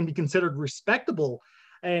can be considered respectable.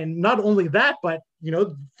 And not only that, but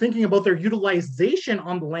thinking about their utilization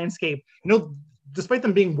on the landscape, despite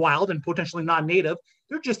them being wild and potentially non-native,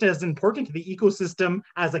 they're just as important to the ecosystem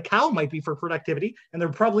as a cow might be for productivity, and they're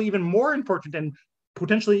probably even more important and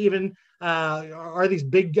potentially even are these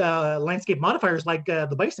big landscape modifiers like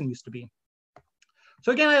the bison used to be.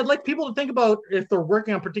 So again, I'd like people to think about if they're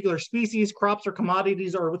working on particular species, crops, or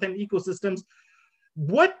commodities, or within ecosystems,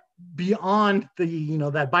 what beyond the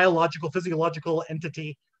that biological, physiological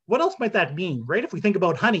entity, what else might that mean, right? If we think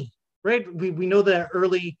about honey, right? We know the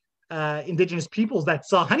early indigenous peoples that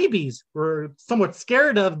saw honeybees were somewhat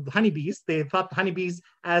scared of honeybees. They thought the honeybees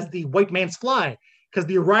as the white man's fly, because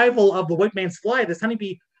the arrival of the white man's fly, this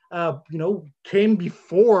honeybee, came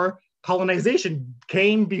before colonization,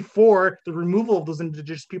 came before the removal of those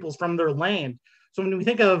indigenous peoples from their land. So when we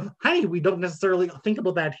think of honey, we don't necessarily think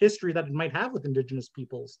about that history that it might have with indigenous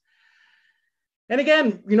peoples. And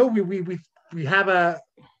again, we have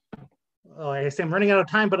I say I'm running out of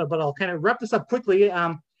time, but I'll kind of wrap this up quickly.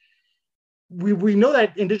 We know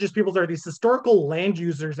that indigenous peoples are these historical land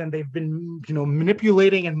users, and they've been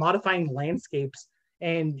manipulating and modifying landscapes.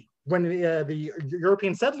 And when the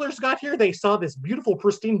European settlers got here, they saw this beautiful,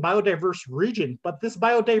 pristine, biodiverse region. But this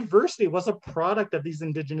biodiversity was a product of these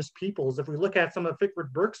indigenous peoples. If we look at some of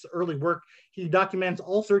Fickford Burke's early work, he documents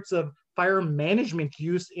all sorts of fire management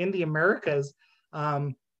use in the Americas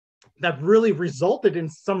that really resulted in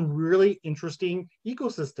some really interesting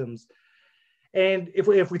ecosystems. And if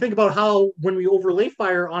we think about how, when we overlay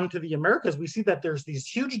fire onto the Americas, we see that there's these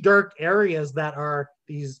huge dark areas that are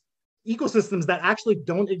these ecosystems that actually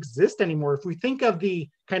don't exist anymore. If we think of the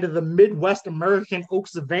kind of the Midwest American oak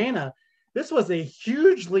savanna, this was a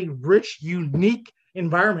hugely rich, unique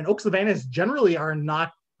environment. Oak savannas generally are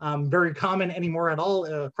not very common anymore at all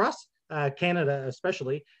across Canada,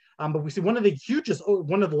 especially. But we see one of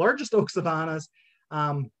the largest oak savannas,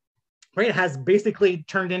 right, has basically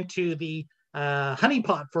turned into the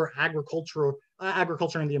honeypot for agriculture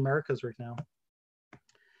in the Americas right now.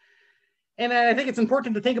 And I think it's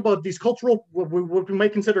important to think about these cultural, what we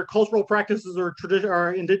might consider cultural practices or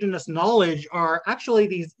or indigenous knowledge are actually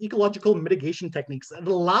these ecological mitigation techniques. It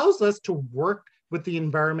allows us to work with the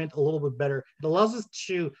environment a little bit better. It allows us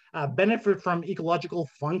to benefit from ecological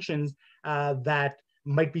functions that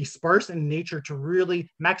might be sparse in nature to really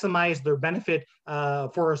maximize their benefit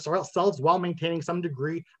for ourselves while maintaining some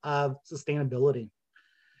degree of sustainability.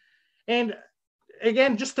 And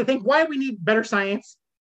again, just to think why we need better science.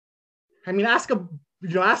 I mean, ask a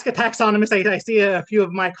taxonomist. I see a few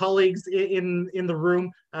of my colleagues in the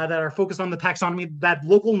room that are focused on the taxonomy. That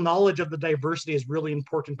local knowledge of the diversity is really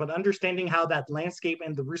important, but understanding how that landscape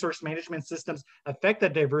and the resource management systems affect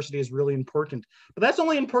that diversity is really important. But that's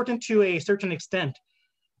only important to a certain extent.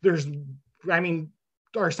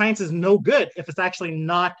 Our science is no good if it's actually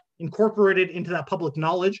not incorporated into that public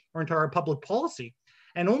knowledge or into our public policy.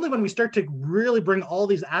 And only when we start to really bring all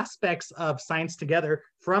these aspects of science together,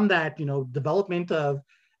 from that, development of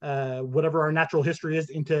whatever our natural history is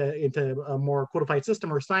into a more codified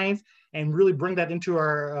system or science, and really bring that into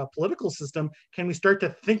our political system, can we start to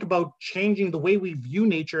think about changing the way we view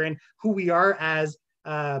nature and who we are as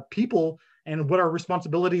people and what our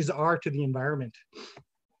responsibilities are to the environment.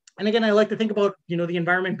 And again, I like to think about, the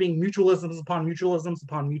environment being mutualisms upon mutualisms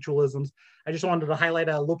upon mutualisms. I just wanted to highlight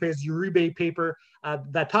a Lopez Uribe paper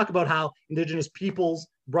that talked about how indigenous peoples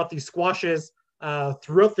brought these squashes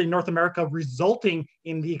throughout the North America, resulting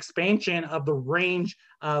in the expansion of the range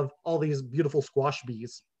of all these beautiful squash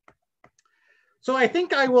bees. So I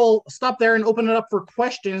think I will stop there and open it up for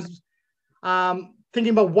questions.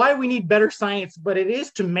 thinking about why we need better science, but it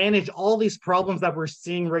is to manage all these problems that we're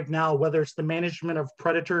seeing right now, whether it's the management of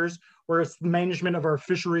predators or it's the management of our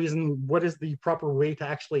fisheries, and what is the proper way to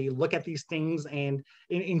actually look at these things and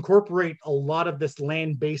incorporate a lot of this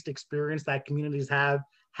land-based experience that communities have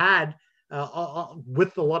had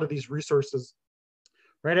with a lot of these resources.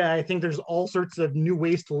 Right. I think there's all sorts of new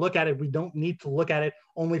ways to look at it. We don't need to look at it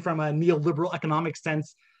only from a neoliberal economic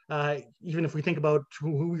sense. Even if we think about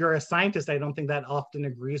who we are as scientists, I don't think that often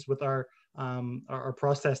agrees with our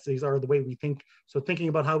processes or the way we think. So thinking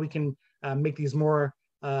about how we can make these more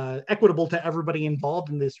equitable to everybody involved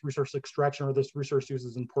in this resource extraction or this resource use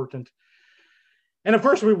is important. And of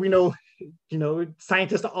course, we know,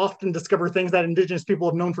 scientists often discover things that Indigenous people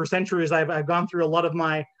have known for centuries. I've gone through a lot of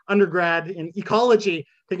my undergrad in ecology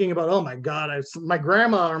thinking about, oh my God, my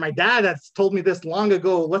grandma or my dad that's told me this long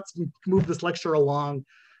ago. Let's move this lecture along.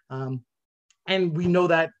 And we know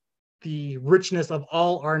that the richness of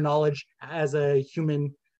all our knowledge as a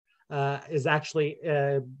human is actually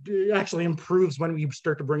improves when we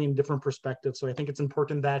start to bring in different perspectives. So I think it's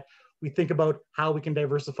important that we think about how we can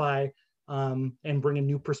diversify and bring in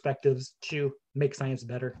new perspectives to make science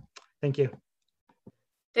better. Thank you.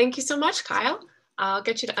 Thank you so much, Kyle. I'll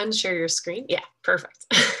get you to unshare your screen. Yeah, perfect.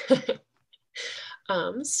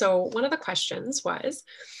 So one of the questions was,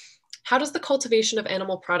 how does the cultivation of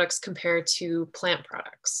animal products compare to plant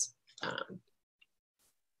products?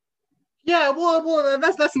 Yeah, well,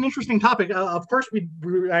 that's an interesting topic. Of course,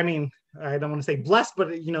 I mean, I don't want to say blessed,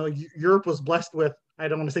 but Europe was blessed with, I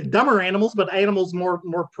don't want to say dumber animals, but animals more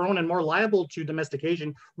prone and more liable to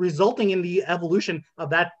domestication, resulting in the evolution of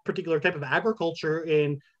that particular type of agriculture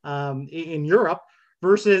in Europe,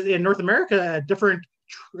 versus in North America, a different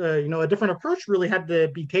approach really had to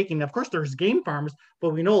be taken. Of course, there's game farms, but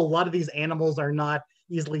we know a lot of these animals are not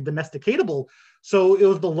easily domesticatable. So it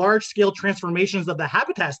was the large scale transformations of the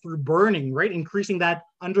habitats through burning, right? Increasing that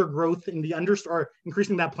undergrowth in the understory,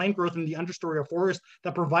 increasing that plant growth in the understory of forest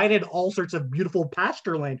that provided all sorts of beautiful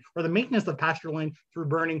pasture land, or the maintenance of pasture land through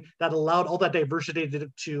burning, that allowed all that diversity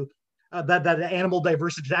to that animal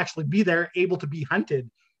diversity to actually be there, able to be hunted,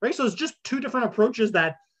 right? So it's just two different approaches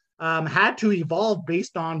that had to evolve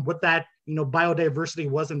based on what that biodiversity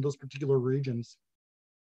was in those particular regions.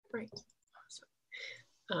 Right.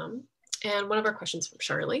 Awesome. And one of our questions from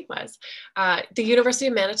Charlie was, the University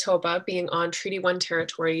of Manitoba being on Treaty 1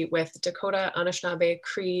 territory with Dakota, Anishinaabe,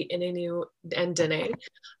 Cree, Innu, and Dene,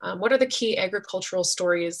 what are the key agricultural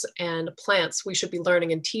stories and plants we should be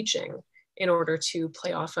learning and teaching in order to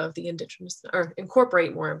play off of the Indigenous, or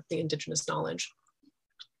incorporate more of the Indigenous knowledge?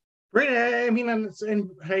 Right. I mean, and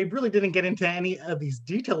I really didn't get into any of these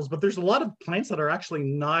details, but there's a lot of plants that are actually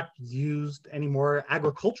not used anymore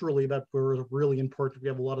agriculturally that were really important. We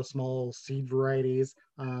have a lot of small seed varieties.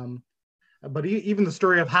 But even the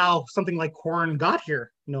story of how something like corn got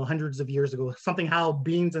here, hundreds of years ago, how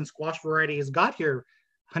beans and squash varieties got here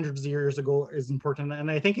hundreds of years ago is important. And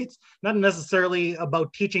I think it's not necessarily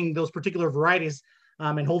about teaching those particular varieties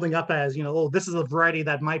and holding up as, oh, this is a variety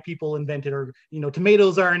that my people invented, or,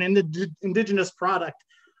 tomatoes are an indigenous product.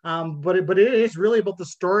 But it is really about the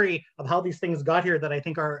story of how these things got here that I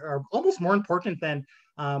think are almost more important than,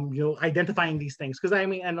 identifying these things. Because and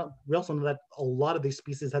we also know that a lot of these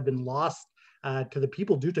species have been lost to the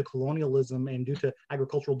people due to colonialism and due to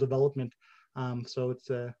agricultural development. So it's,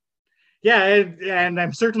 yeah, and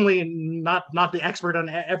I'm certainly not the expert on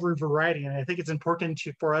every variety. And I think it's important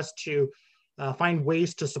for us to find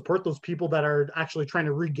ways to support those people that are actually trying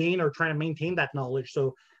to regain or trying to maintain that knowledge.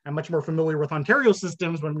 So I'm much more familiar with Ontario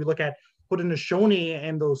systems when we look at Haudenosaunee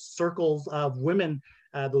and those circles of women,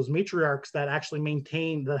 those matriarchs that actually have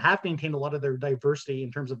maintained a lot of their diversity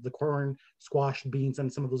in terms of the corn, squash, beans,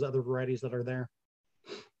 and some of those other varieties that are there.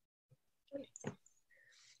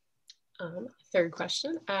 Third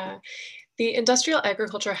question. The industrial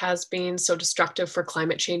agriculture has been so destructive for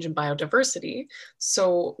climate change and biodiversity.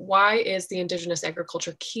 So why is the Indigenous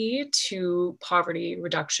agriculture key to poverty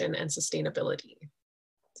reduction and sustainability?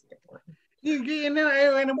 And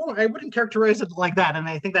I wouldn't characterize it like that. And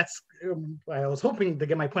I think that's, I was hoping to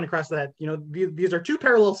get my point across that, these are two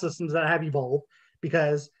parallel systems that have evolved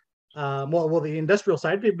because, the industrial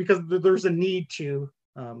side, because there's a need to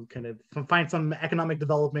kind of find some economic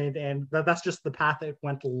development, and that's just the path it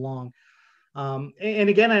went along. And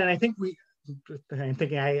again, and I think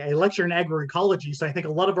I lecture in agroecology, so I think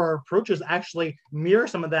a lot of our approaches actually mirror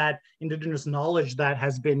some of that Indigenous knowledge that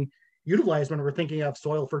has been utilized when we're thinking of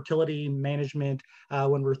soil fertility management,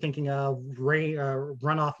 when we're thinking of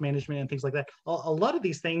runoff management and things like that. A lot of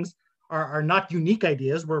these things are not unique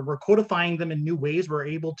ideas. We're codifying them in new ways. We're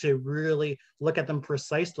able to really look at them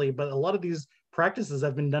precisely. But a lot of these practices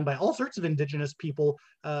have been done by all sorts of Indigenous people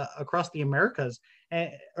across the Americas,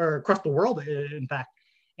 or across the world, in fact.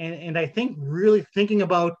 And I think really thinking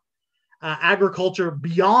about agriculture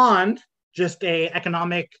beyond just a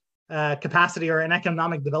economic capacity or an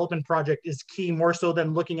economic development project is key, more so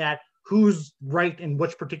than looking at who's right in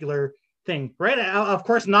which particular thing, right? Of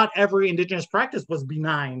course, not every Indigenous practice was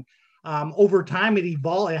benign. Over time, it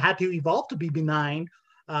evolved. It had to evolve to be benign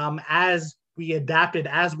as we adapted,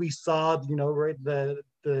 as we saw, right,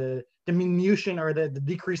 the diminution or the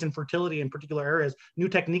decrease in fertility in particular areas. New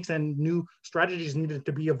techniques and new strategies needed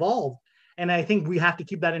to be evolved. And I think we have to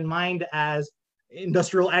keep that in mind as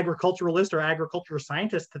industrial agriculturalists or agricultural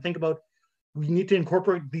scientists, to think about, we need to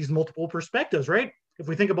incorporate these multiple perspectives, right? If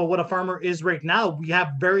we think about what a farmer is right now, we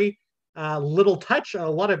have very little touch. A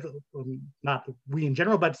lot of, not we in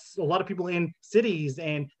general, but a lot of people in cities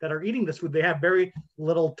and that are eating this food, they have very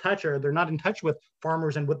little touch, or they're not in touch with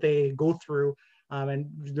farmers and what they go through. And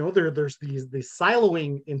there's these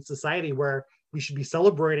siloing in society where we should be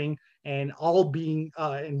celebrating and all being,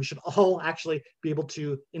 and we should all actually be able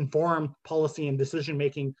to inform policy and decision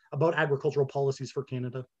making about agricultural policies for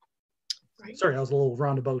Canada. Right. Sorry, I was a little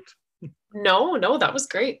roundabout. No, that was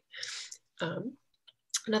great.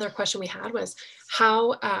 Another question we had was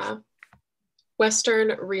how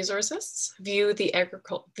Western resources view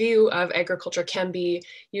of agriculture can be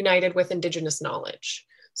united with Indigenous knowledge.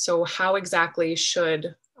 So how exactly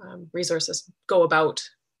should resources go about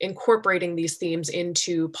incorporating these themes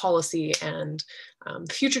into policy and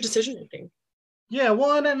future decision making? Yeah,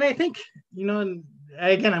 well, and I think, and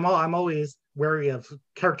again, I'm always wary of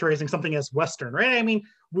characterizing something as Western, right? I mean,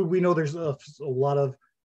 we know there's a lot of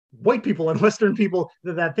white people and Western people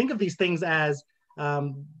that think of these things as,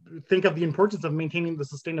 think of the importance of maintaining the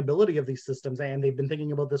sustainability of these systems. And they've been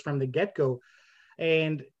thinking about this from the get-go.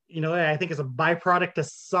 And, I think it's a byproduct to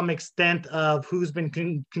some extent of who's been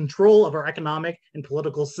in control of our economic and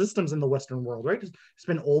political systems in the Western world, right? It's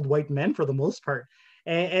been old white men for the most part.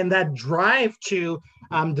 And that drive to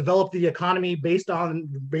develop the economy or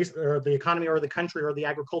the economy or the country or the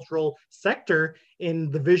agricultural sector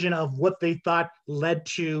in the vision of what they thought led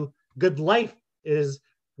to good life is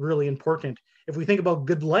really important. If we think about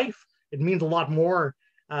good life, it means a lot more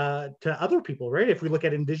to other people, right? If we look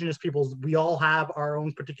at Indigenous peoples, we all have our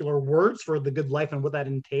own particular words for the good life and what that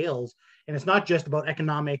entails. And it's not just about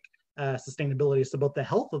economic sustainability. It's about the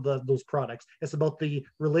health of those products. It's about the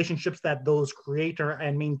relationships that those create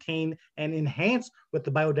and maintain and enhance with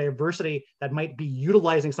the biodiversity that might be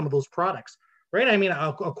utilizing some of those products, right? I mean,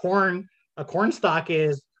 a corn stalk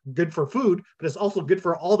is good for food, but it's also good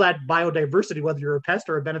for all that biodiversity, whether you're a pest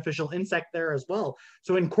or a beneficial insect there as well.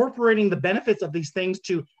 So incorporating the benefits of these things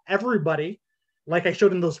to everybody, like I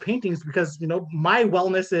showed in those paintings, because my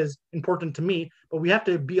wellness is important to me, but we have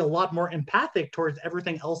to be a lot more empathic towards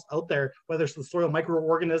everything else out there, whether it's the soil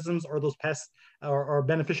microorganisms or those pests or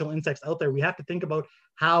beneficial insects out there. We have to think about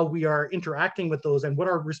how we are interacting with those and what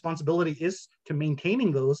our responsibility is to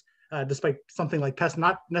maintaining those, despite something like pests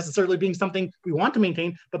not necessarily being something we want to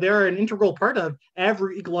maintain, but they are an integral part of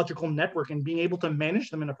every ecological network, and being able to manage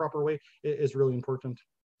them in a proper way is really important.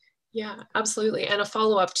 Yeah, absolutely. And a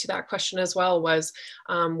follow-up to that question as well was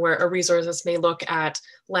where a resources may look at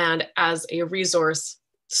land as a resource,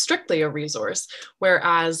 strictly a resource,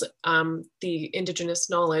 whereas the Indigenous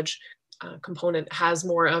knowledge component has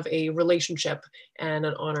more of a relationship and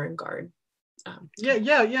an honor and guard.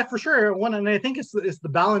 Yeah, for sure. And I think it's the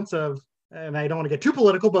balance of, and I don't want to get too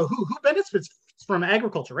political, but who benefits from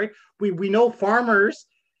agriculture, right? We know farmers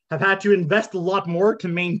have had to invest a lot more to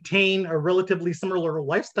maintain a relatively similar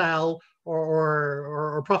lifestyle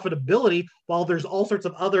or profitability, while there's all sorts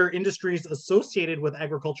of other industries associated with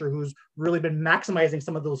agriculture who's really been maximizing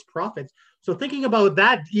some of those profits. So thinking about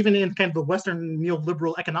that, even in kind of the Western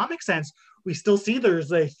neoliberal economic sense, we still see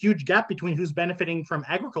there's a huge gap between who's benefiting from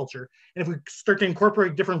agriculture. And if we start to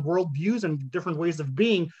incorporate different worldviews and different ways of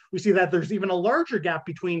being, we see that there's even a larger gap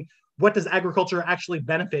between what does agriculture actually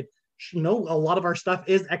benefit. A lot of our stuff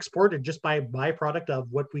is exported just by byproduct of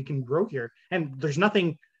what we can grow here. And there's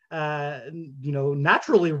nothing,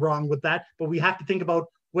 naturally wrong with that, but we have to think about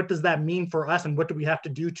what does that mean for us and what do we have to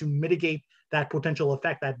do to mitigate that potential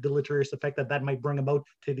effect, that deleterious effect that might bring about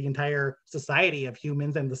to the entire society of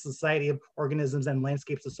humans and the society of organisms and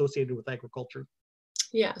landscapes associated with agriculture.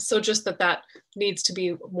 Yeah, so just that needs to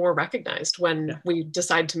be more recognized when we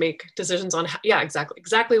decide to make decisions on,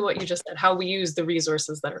 exactly what you just said, how we use the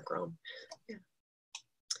resources that are grown. Yeah.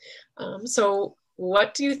 So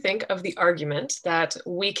What do you think of the argument that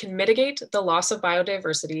we can mitigate the loss of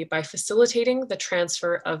biodiversity by facilitating the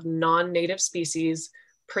transfer of non-native species,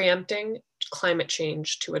 preempting climate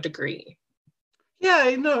change to a degree?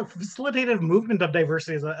 Yeah, facilitative movement of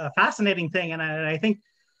diversity is a fascinating thing, and I think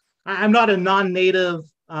I'm not a non-native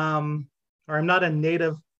or I'm not a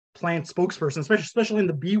native plant spokesperson, especially in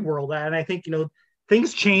the bee world. And I think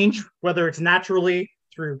things change, whether it's naturally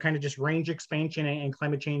through kind of just range expansion and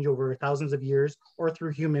climate change over thousands of years, or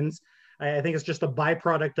through humans. I think it's just a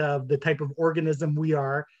byproduct of the type of organism we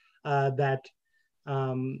are, that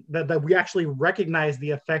we actually recognize the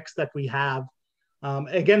effects that we have.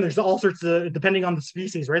 Again, there's all sorts of, depending on the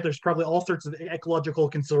species, right? There's probably all sorts of ecological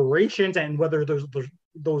considerations and whether those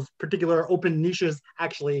particular open niches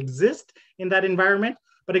actually exist in that environment.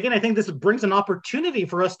 But again, I think this brings an opportunity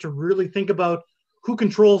for us to really think about who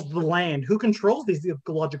controls the land, who controls these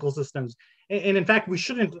ecological systems. And in fact, we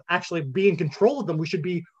shouldn't actually be in control of them. We should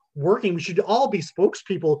be working, we should all be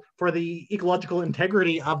spokespeople for the ecological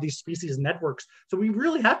integrity of these species networks. So we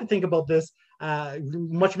really have to think about this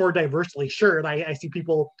much more diversely. Sure, I see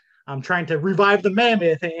people trying to revive the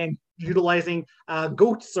mammoth and utilizing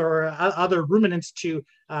goats or other ruminants to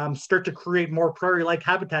start to create more prairie-like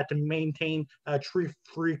habitat to maintain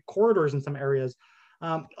tree-free corridors in some areas.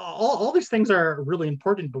 All these things are really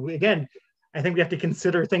important, but again, I think we have to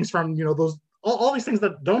consider things from those all these things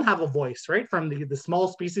that don't have a voice, right? From the small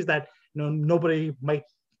species that nobody might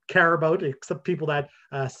care about except people that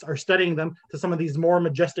are studying them, to some of these more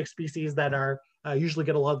majestic species that are usually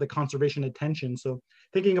get a lot of the conservation attention. So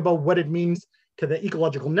thinking about what it means to the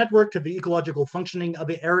ecological network, to the ecological functioning of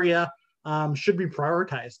the area, should be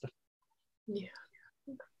prioritized. Yeah.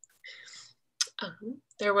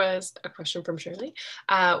 There was a question from Shirley.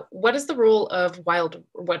 What is the role of wild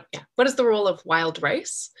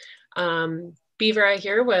rice? Beaver, I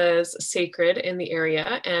hear, was sacred in the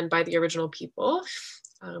area and by the original people,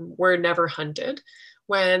 were never hunted.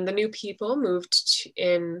 When the new people moved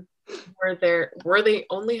in, were they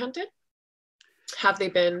only hunted? Have they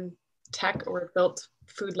been tech or built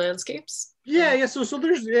food landscapes? Yeah. So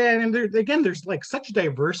there's and there's like such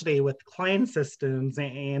diversity with clan systems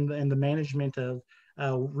and the management of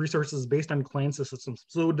resources based on clan systems.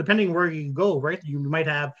 So depending where you go, right, you might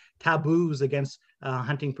have taboos against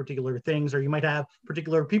hunting particular things, or you might have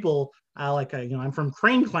particular people I'm from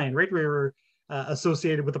Crane Clan, right? We were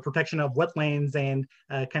associated with the protection of wetlands and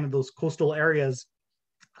kind of those coastal areas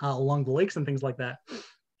along the lakes and things like that.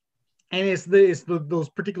 And it's those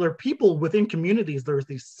particular people within communities. There's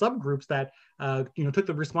these subgroups that took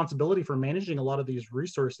the responsibility for managing a lot of these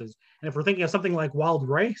resources. And if we're thinking of something like wild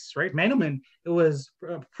rice, right, Manoomin, it was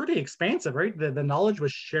pretty expansive, right? The knowledge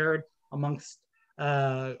was shared amongst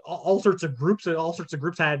all sorts of groups. All sorts of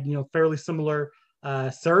groups had fairly similar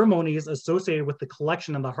ceremonies associated with the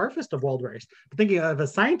collection and the harvest of wild rice. But thinking of a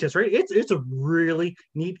scientist, right, it's a really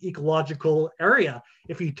neat ecological area.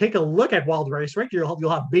 If you take a look at wild rice, right, you'll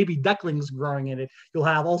have baby ducklings growing in it. You'll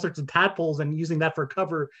have all sorts of tadpoles and using that for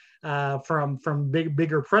cover from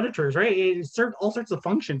bigger predators, right? It served all sorts of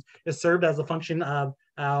functions. It served as a function of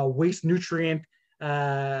waste nutrient.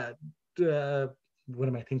 What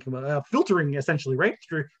am I thinking about? Filtering, essentially, right?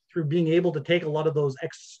 Through being able to take a lot of those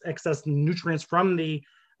excess nutrients from the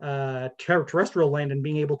terrestrial land and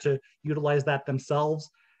being able to utilize that themselves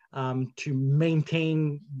to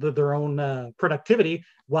maintain their own productivity,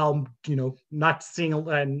 while not seeing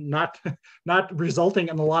not resulting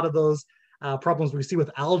in a lot of those problems we see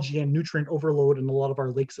with algae and nutrient overload in a lot of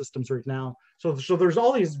our lake systems right now. So there's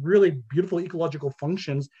all these really beautiful ecological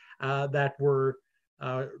functions that were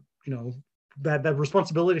that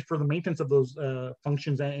responsibility for the maintenance of those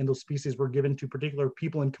functions and those species were given to particular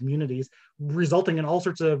people and communities, resulting in all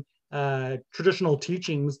sorts of traditional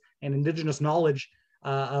teachings and indigenous knowledge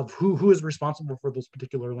of who is responsible for those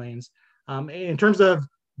particular lands. In terms of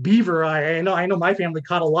beaver, I know my family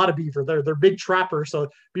caught a lot of beaver. They're big trappers, so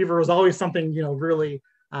beaver was always something really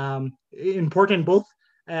important, both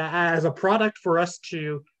as a product for us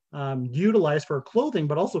to utilize for clothing,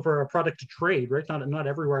 but also for a product to trade, right? Not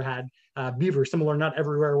everywhere had beaver. Similar, not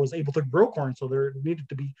everywhere was able to grow corn, so there needed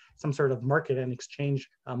to be some sort of market and exchange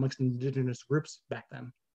amongst indigenous groups back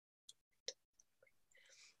then.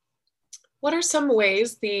 What are some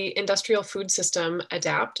ways the industrial food system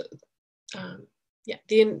adapt?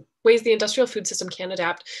 The ways the industrial food system can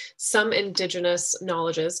adapt some indigenous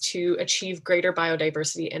knowledges to achieve greater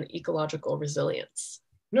biodiversity and ecological resilience.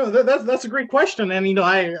 No, that's a great question, and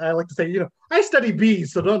I like to say I study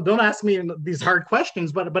bees, so don't ask me these hard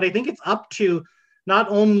questions. But I think it's up to not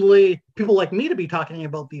only people like me to be talking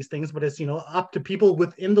about these things, but it's up to people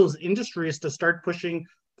within those industries to start pushing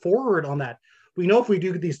forward on that. we know if we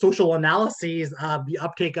do these social analyses of the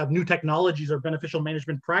uptake of new technologies or beneficial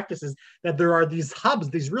management practices, that there are these hubs,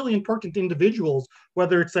 these really important individuals,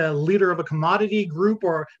 whether it's a leader of a commodity group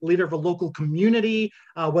or leader of a local community,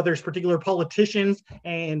 whether it's particular politicians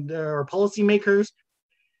and or policymakers.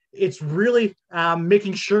 It's really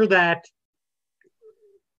making sure that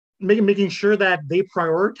they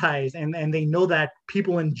prioritize and they know that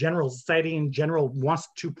people in general, society in general, wants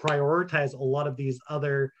to prioritize a lot of these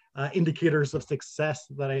other indicators of success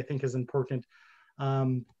that I think is important.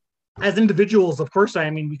 As individuals, of course, I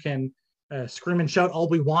mean, we can scream and shout all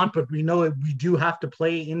we want, but we know we do have to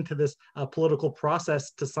play into this political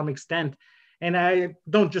process to some extent. And I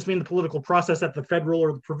don't just mean the political process at the federal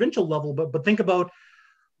or the provincial level, but think about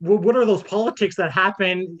what are those politics that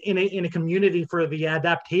happen in a community for the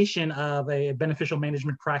adaptation of a beneficial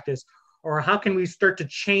management practice? Or how can we start to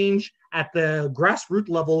change at the grassroots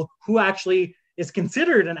level who actually is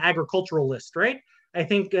considered an agriculturalist, right? I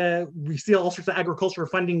think we see all sorts of agricultural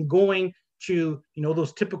funding going to,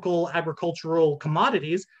 those typical agricultural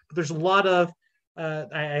commodities, but there's a lot of,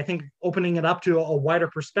 I think, opening it up to a wider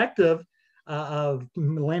perspective of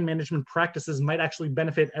land management practices might actually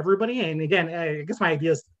benefit everybody. And again, I guess my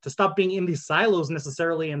idea is to stop being in these silos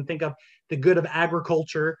necessarily and think of the good of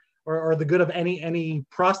agriculture or the good of any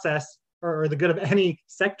process or the good of any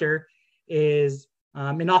sector is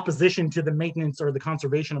in opposition to the maintenance or the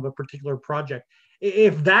conservation of a particular project.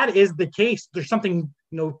 If that is the case, there's something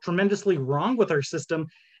tremendously wrong with our system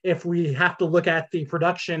if we have to look at the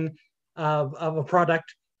production of a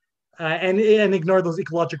product and ignore those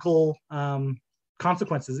ecological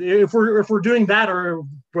consequences. If we're doing that, or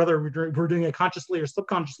whether we're doing it consciously or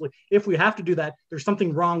subconsciously, if we have to do that, there's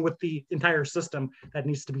something wrong with the entire system that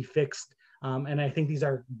needs to be fixed. And I think these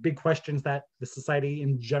are big questions that the society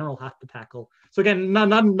in general have to tackle. So again,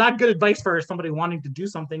 not good advice for somebody wanting to do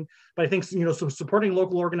something, but I think so supporting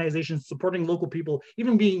local organizations, supporting local people,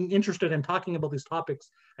 even being interested in talking about these topics,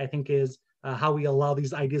 I think is how we allow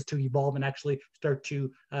these ideas to evolve and actually start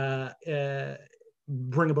to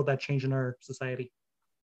bring about that change in our society.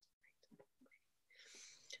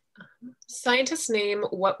 Scientists name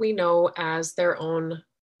what we know as their own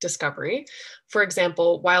discovery. For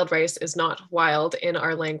example, wild rice is not wild in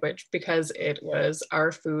our language because it was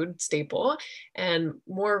our food staple and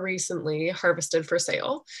more recently harvested for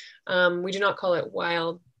sale. We do not call it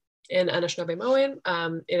wild in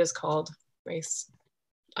Anishinaabe-Moan. It is called rice.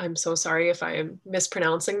 I'm so sorry if I am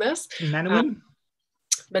mispronouncing this. Manuman?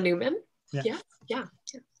 Manuman? Yeah.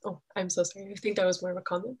 Oh, I'm so sorry. I think that was more of a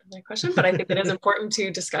comment than a question, but I think it is important to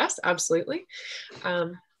discuss. Absolutely.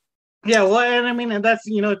 Yeah, well, and I mean, and that's,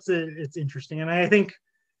 it's interesting. And I think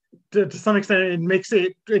to some extent, it makes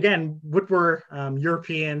it, again, what were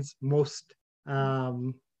Europeans most,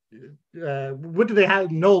 what do they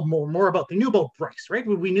know more about? They knew about rice, right?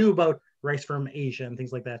 We knew about rice from Asia and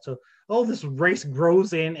things like that. So all this rice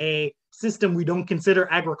grows in a system we don't consider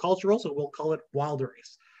agricultural, so we'll call it wild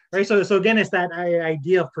rice. Right. So again, it's that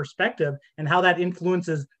idea of perspective and how that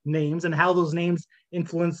influences names and how those names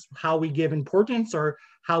influence how we give importance or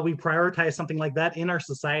how we prioritize something like that in our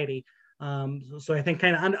society. So I think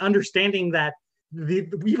kind of understanding that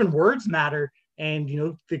even words matter, and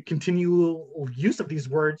the continual use of these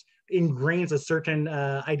words ingrains a certain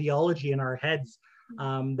ideology in our heads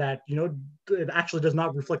that it actually does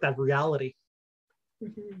not reflect that reality.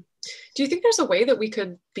 Mm-hmm. Do you think there's a way that we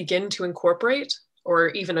could begin to incorporate or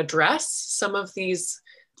even address some of these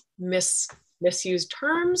misused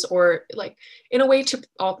terms, or like in a way to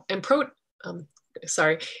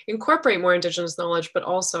incorporate more Indigenous knowledge, but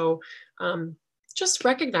also just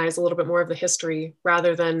recognize a little bit more of the history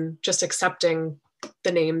rather than just accepting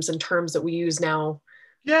the names and terms that we use now?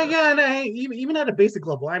 Yeah, and even at a basic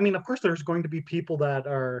level, I mean, of course, there's going to be people that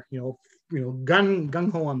are,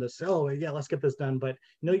 gung ho on this. Oh, yeah, let's get this done. But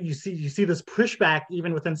you see this pushback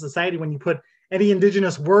even within society when you put any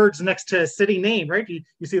Indigenous words next to a city name, right? You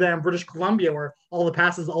see that in British Columbia, where all the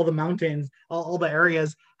passes, all the mountains, all the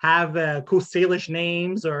areas have Coast Salish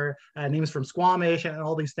names or names from Squamish and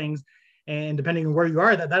all these things. And depending on where you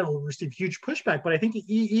are, that will receive huge pushback. But I think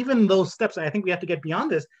even those steps, I think we have to get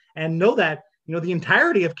beyond this and know that the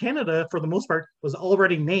entirety of Canada, for the most part, was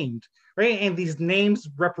already named, right? And these names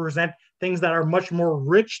represent things that are much more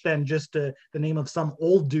rich than just the name of some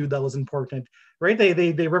old dude that was important, right?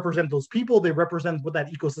 They represent those people. They represent what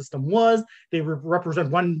that ecosystem was. They represent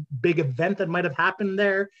one big event that might have happened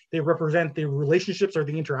there. They represent the relationships or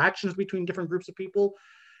the interactions between different groups of people.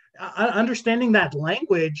 Understanding that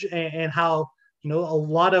language and how, a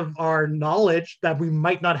lot of our knowledge that we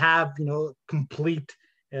might not have, complete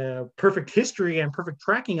perfect history and perfect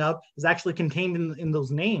tracking of is actually contained in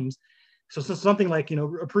those names. So something like,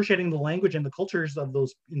 appreciating the language and the cultures of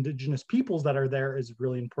those Indigenous peoples that are there is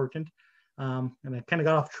really important. And I kind of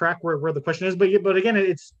got off track where the question is, but again,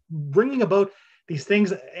 it's bringing about these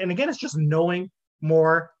things. And again, it's just knowing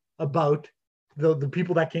more about the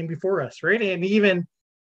people that came before us, right? And even,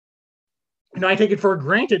 I take it for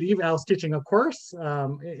granted. Even I was teaching a course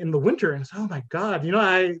in the winter, and it's, oh my God,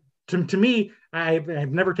 to me, I've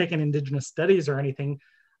never taken Indigenous studies or anything,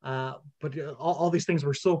 but all these things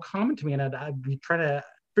were so common to me, and I'd be trying to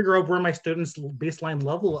figure out where my students' baseline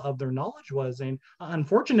level of their knowledge was, and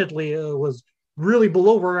unfortunately, it was really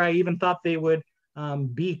below where I even thought they would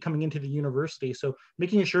be coming into the university. So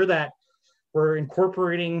making sure that we're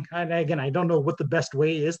incorporating, and again, I don't know what the best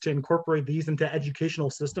way is to incorporate these into educational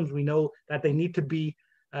systems. We know that they need to be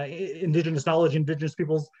Indigenous knowledge, Indigenous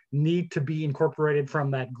peoples need to be incorporated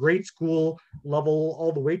from that grade school level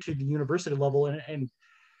all the way to the university level. And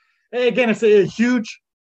again, it's a huge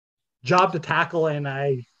job to tackle. And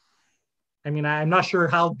I'm not sure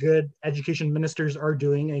how good education ministers are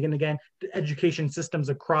doing. Again, education systems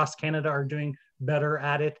across Canada are doing better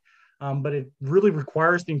at it. But it really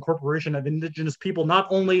requires the incorporation of Indigenous people, not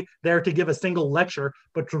only there to give a single lecture,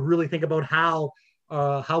 but to really think about how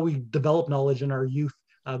we develop knowledge in our youth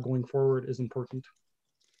going forward is important.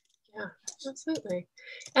 Yeah, absolutely.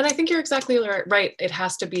 And I think you're exactly right. It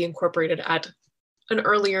has to be incorporated at an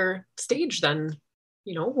earlier stage than,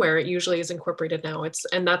 where it usually is incorporated now.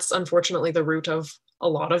 And that's unfortunately the root of a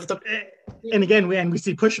lot of the. And again, we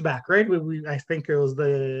see pushback, right? I think it was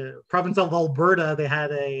the province of Alberta. They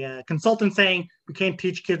had a consultant saying we can't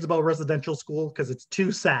teach kids about residential school because it's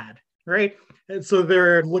too sad, right? And so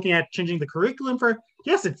they're looking at changing the curriculum for.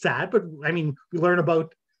 Yes, it's sad, but we learn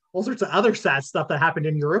about all sorts of other sad stuff that happened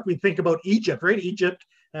in Europe. We think about Egypt, right? Egypt,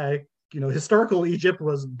 historical Egypt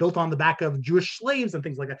was built on the back of Jewish slaves and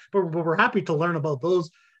things like that. But we're happy to learn about those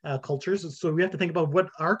cultures. So we have to think about what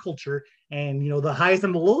our culture and the highs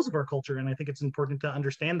and the lows of our culture. And I think it's important to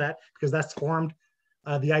understand that because that's formed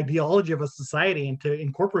the ideology of a society. And to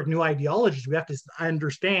incorporate new ideologies, we have to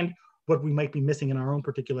understand what we might be missing in our own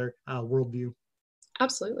particular worldview.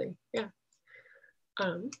 Absolutely, yeah.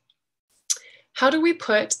 How do we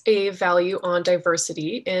put a value on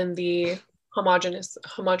diversity in the homogeneous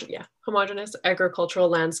agricultural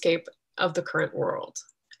landscape of the current world?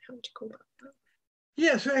 How would you go about that?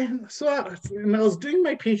 Yeah, so I was doing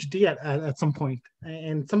my PhD at some point,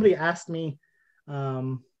 and somebody asked me,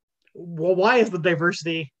 well, why is the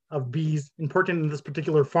diversity of bees important in this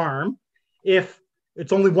particular farm if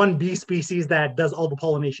it's only one bee species that does all the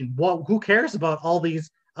pollination? Well, who cares about all these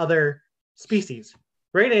other species,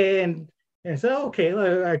 right? And so, okay,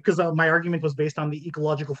 because my argument was based on the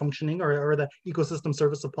ecological functioning or the ecosystem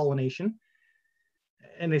service of pollination.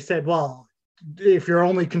 And they said, well, if you're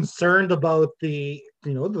only concerned about the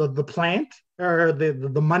plant or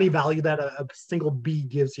the money value that a single bee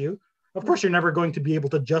gives you, of course, you're never going to be able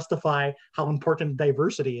to justify how important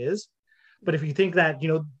diversity is. But if you think that,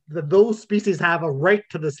 that those species have a right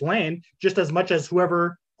to this land, just as much as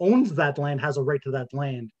whoever owns that land has a right to that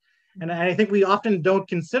land. And I think we often don't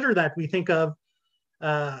consider that. We think of,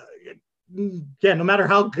 no matter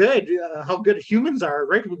how good humans are,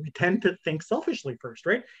 right? We tend to think selfishly first,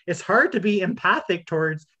 right? It's hard to be empathic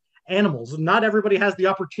towards animals. Not everybody has the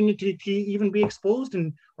opportunity to even be exposed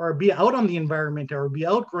or be out on the environment or be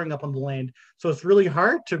out growing up on the land. So it's really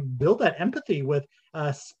hard to build that empathy with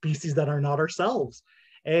species that are not ourselves.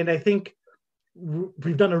 And I think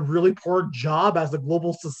we've done a really poor job as a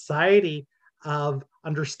global society of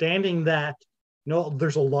understanding that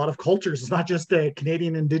there's a lot of cultures. It's not just the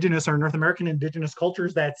Canadian Indigenous or North American Indigenous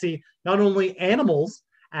cultures that see not only animals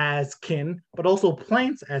as kin, but also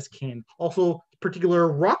plants as kin, also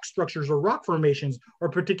particular rock structures or rock formations or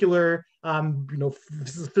particular,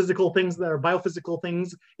 physical things that are biophysical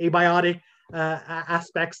things, abiotic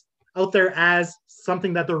aspects out there as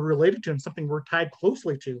something that they're related to and something we're tied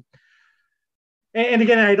closely to. And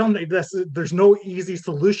again, there's no easy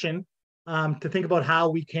solution to think about how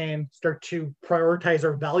we can start to prioritize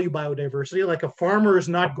or value biodiversity. Like a farmer is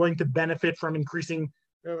not going to benefit from increasing,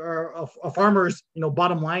 or a farmer's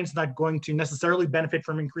bottom line is not going to necessarily benefit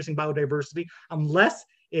from increasing biodiversity unless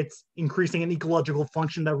it's increasing an ecological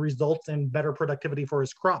function that results in better productivity for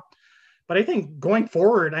his crop. But I think going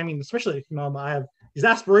forward, especially I have these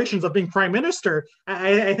aspirations of being prime minister.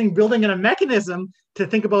 I think building in a mechanism to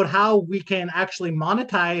think about how we can actually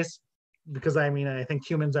monetize, because I think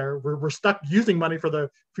humans we're stuck using money for the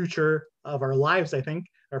future of our lives. I think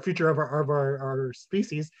our future of our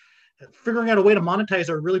species, figuring out a way to monetize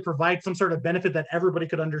or really provide some sort of benefit that everybody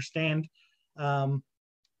could understand,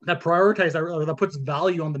 that prioritize or that puts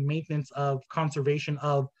value on the maintenance of conservation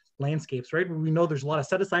of landscapes, right? We know there's a lot of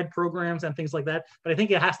set aside programs and things like that, but I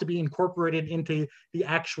think it has to be incorporated into the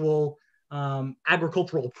actual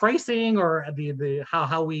agricultural pricing, or the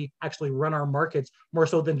how we actually run our markets, more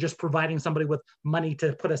so than just providing somebody with money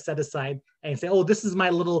to put a set aside and say, oh, this is my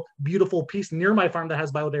little beautiful piece near my farm that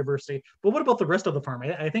has biodiversity. But what about the rest of the farm?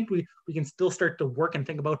 I think we can still start to work and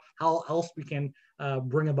think about how else we can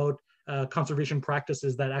bring about conservation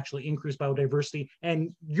practices that actually increase biodiversity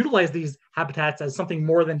and utilize these habitats as something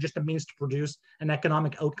more than just a means to produce an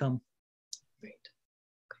economic outcome. Right.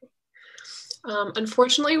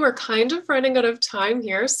 Unfortunately, we're kind of running out of time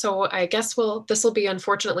here, so I guess this will be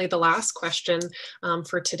unfortunately the last question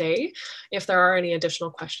for today. If there are any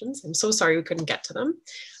additional questions, I'm so sorry we couldn't get to them.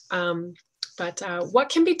 But what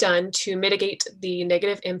can be done to mitigate the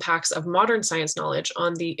negative impacts of modern science knowledge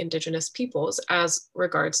on the Indigenous peoples as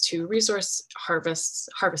regards to resource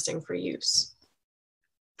harvesting for use?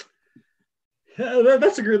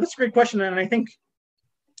 That's a great question, and I think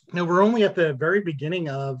we're only at the very beginning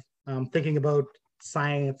of thinking about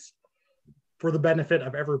science for the benefit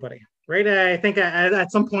of everybody, right? I think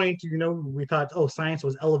at some point, we thought, oh, science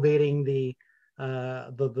was elevating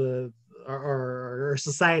our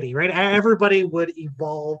society, right? Everybody would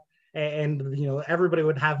evolve, and everybody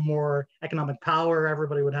would have more economic power.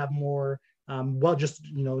 Everybody would have more,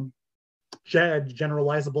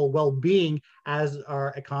 generalizable well-being as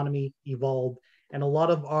our economy evolved. And a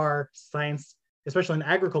lot of our science, especially in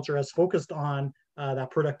agriculture, has focused on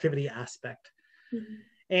that productivity aspect. Mm-hmm.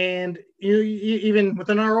 And even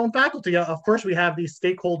within our own faculty, of course, we have these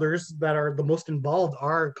stakeholders that are the most involved,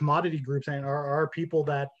 are commodity groups and are people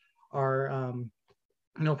that are,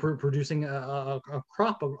 producing a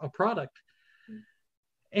crop, a product.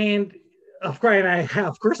 And of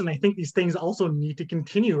course, and I think these things also need to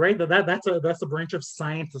continue, right? That's a branch of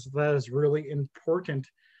science that is really important.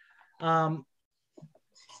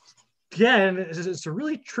 Yeah, and it's a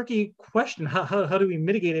really tricky question. How do we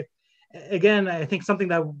mitigate it? Again, I think something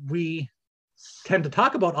that we tend to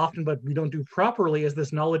talk about often, but we don't do properly, is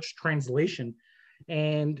this knowledge translation.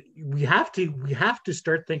 And we have to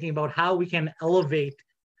start thinking about how we can elevate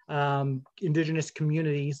Indigenous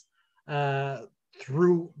communities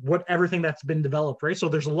through everything that's been developed, right? So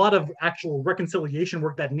there's a lot of actual reconciliation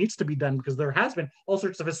work that needs to be done, because there has been all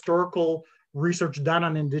sorts of historical research done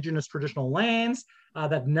on Indigenous traditional lands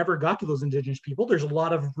that never got to those Indigenous people. There's a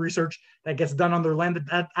lot of research that gets done on their land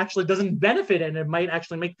that actually doesn't benefit, and it might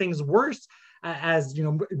actually make things worse, as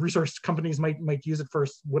resource companies might use it for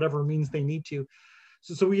whatever means they need to.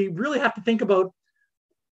 So we really have to think about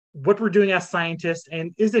what we're doing as scientists,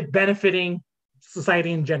 and is it benefiting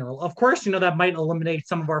society in general? Of course, that might eliminate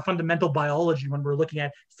some of our fundamental biology when we're looking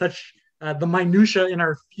at such the minutia in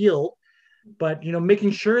our field. But making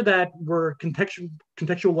sure that we're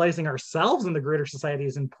contextualizing ourselves in the greater society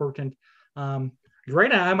is important. Right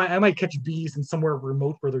now, I might catch bees in somewhere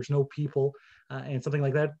remote where there's no people and something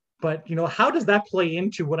like that. But how does that play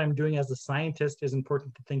into what I'm doing as a scientist is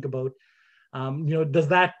important to think about. Does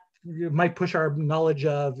that might push our knowledge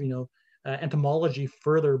of entomology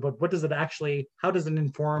further, but what does it actually? How does it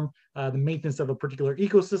inform the maintenance of a particular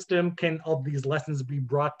ecosystem? Can all these lessons be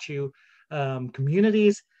brought to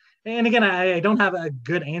communities? And again, I don't have a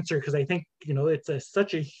good answer, because I think, it's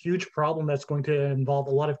such a huge problem that's going to involve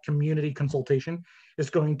a lot of community consultation.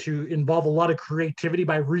 It's going to involve a lot of creativity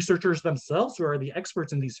by researchers themselves who are the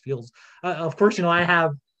experts in these fields. Of course, I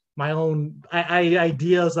have my own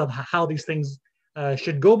ideas of how these things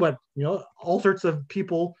should go, but, all sorts of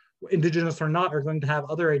people, Indigenous or not, are going to have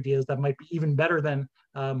other ideas that might be even better than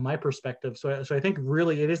my perspective. So I think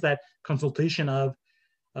really it is that consultation of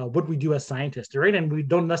what we do as scientists, right? And we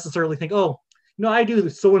don't necessarily think, oh, I do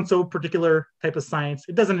so-and-so particular type of science.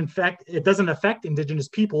 It doesn't affect Indigenous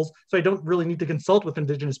peoples, so I don't really need to consult with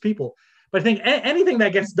Indigenous people. But I think anything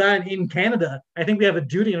that gets done in Canada, I think we have a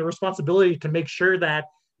duty and a responsibility to make sure that,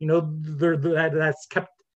 that's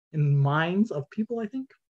kept in minds of people, I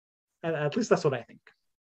think. At least that's what I think.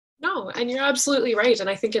 No, and you're absolutely right. And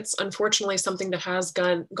I think it's unfortunately something that has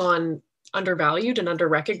gone undervalued and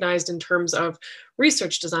under-recognized in terms of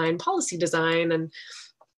research design, policy design, and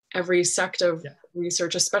every sect of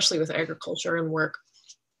research, especially with agriculture and work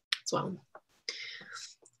as well.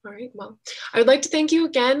 All right, well, I would like to thank you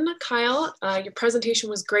again, Kyle. Your presentation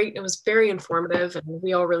was great. It was very informative, and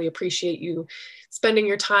we all really appreciate you spending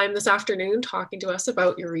your time this afternoon talking to us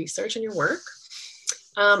about your research and your work.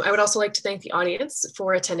 I would also like to thank the audience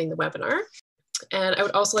for attending the webinar. And I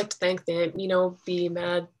would also like to thank the Mino B.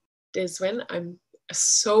 Mad Diswin.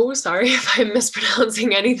 so sorry if I'm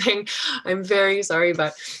mispronouncing anything. I'm very sorry,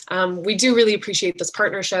 but we do really appreciate this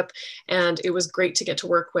partnership, and it was great to get to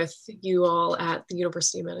work with you all at the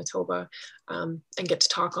University of Manitoba and get to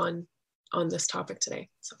talk on this topic today.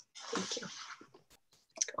 So thank you.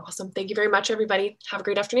 Awesome. Thank you very much, everybody. Have a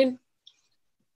great afternoon.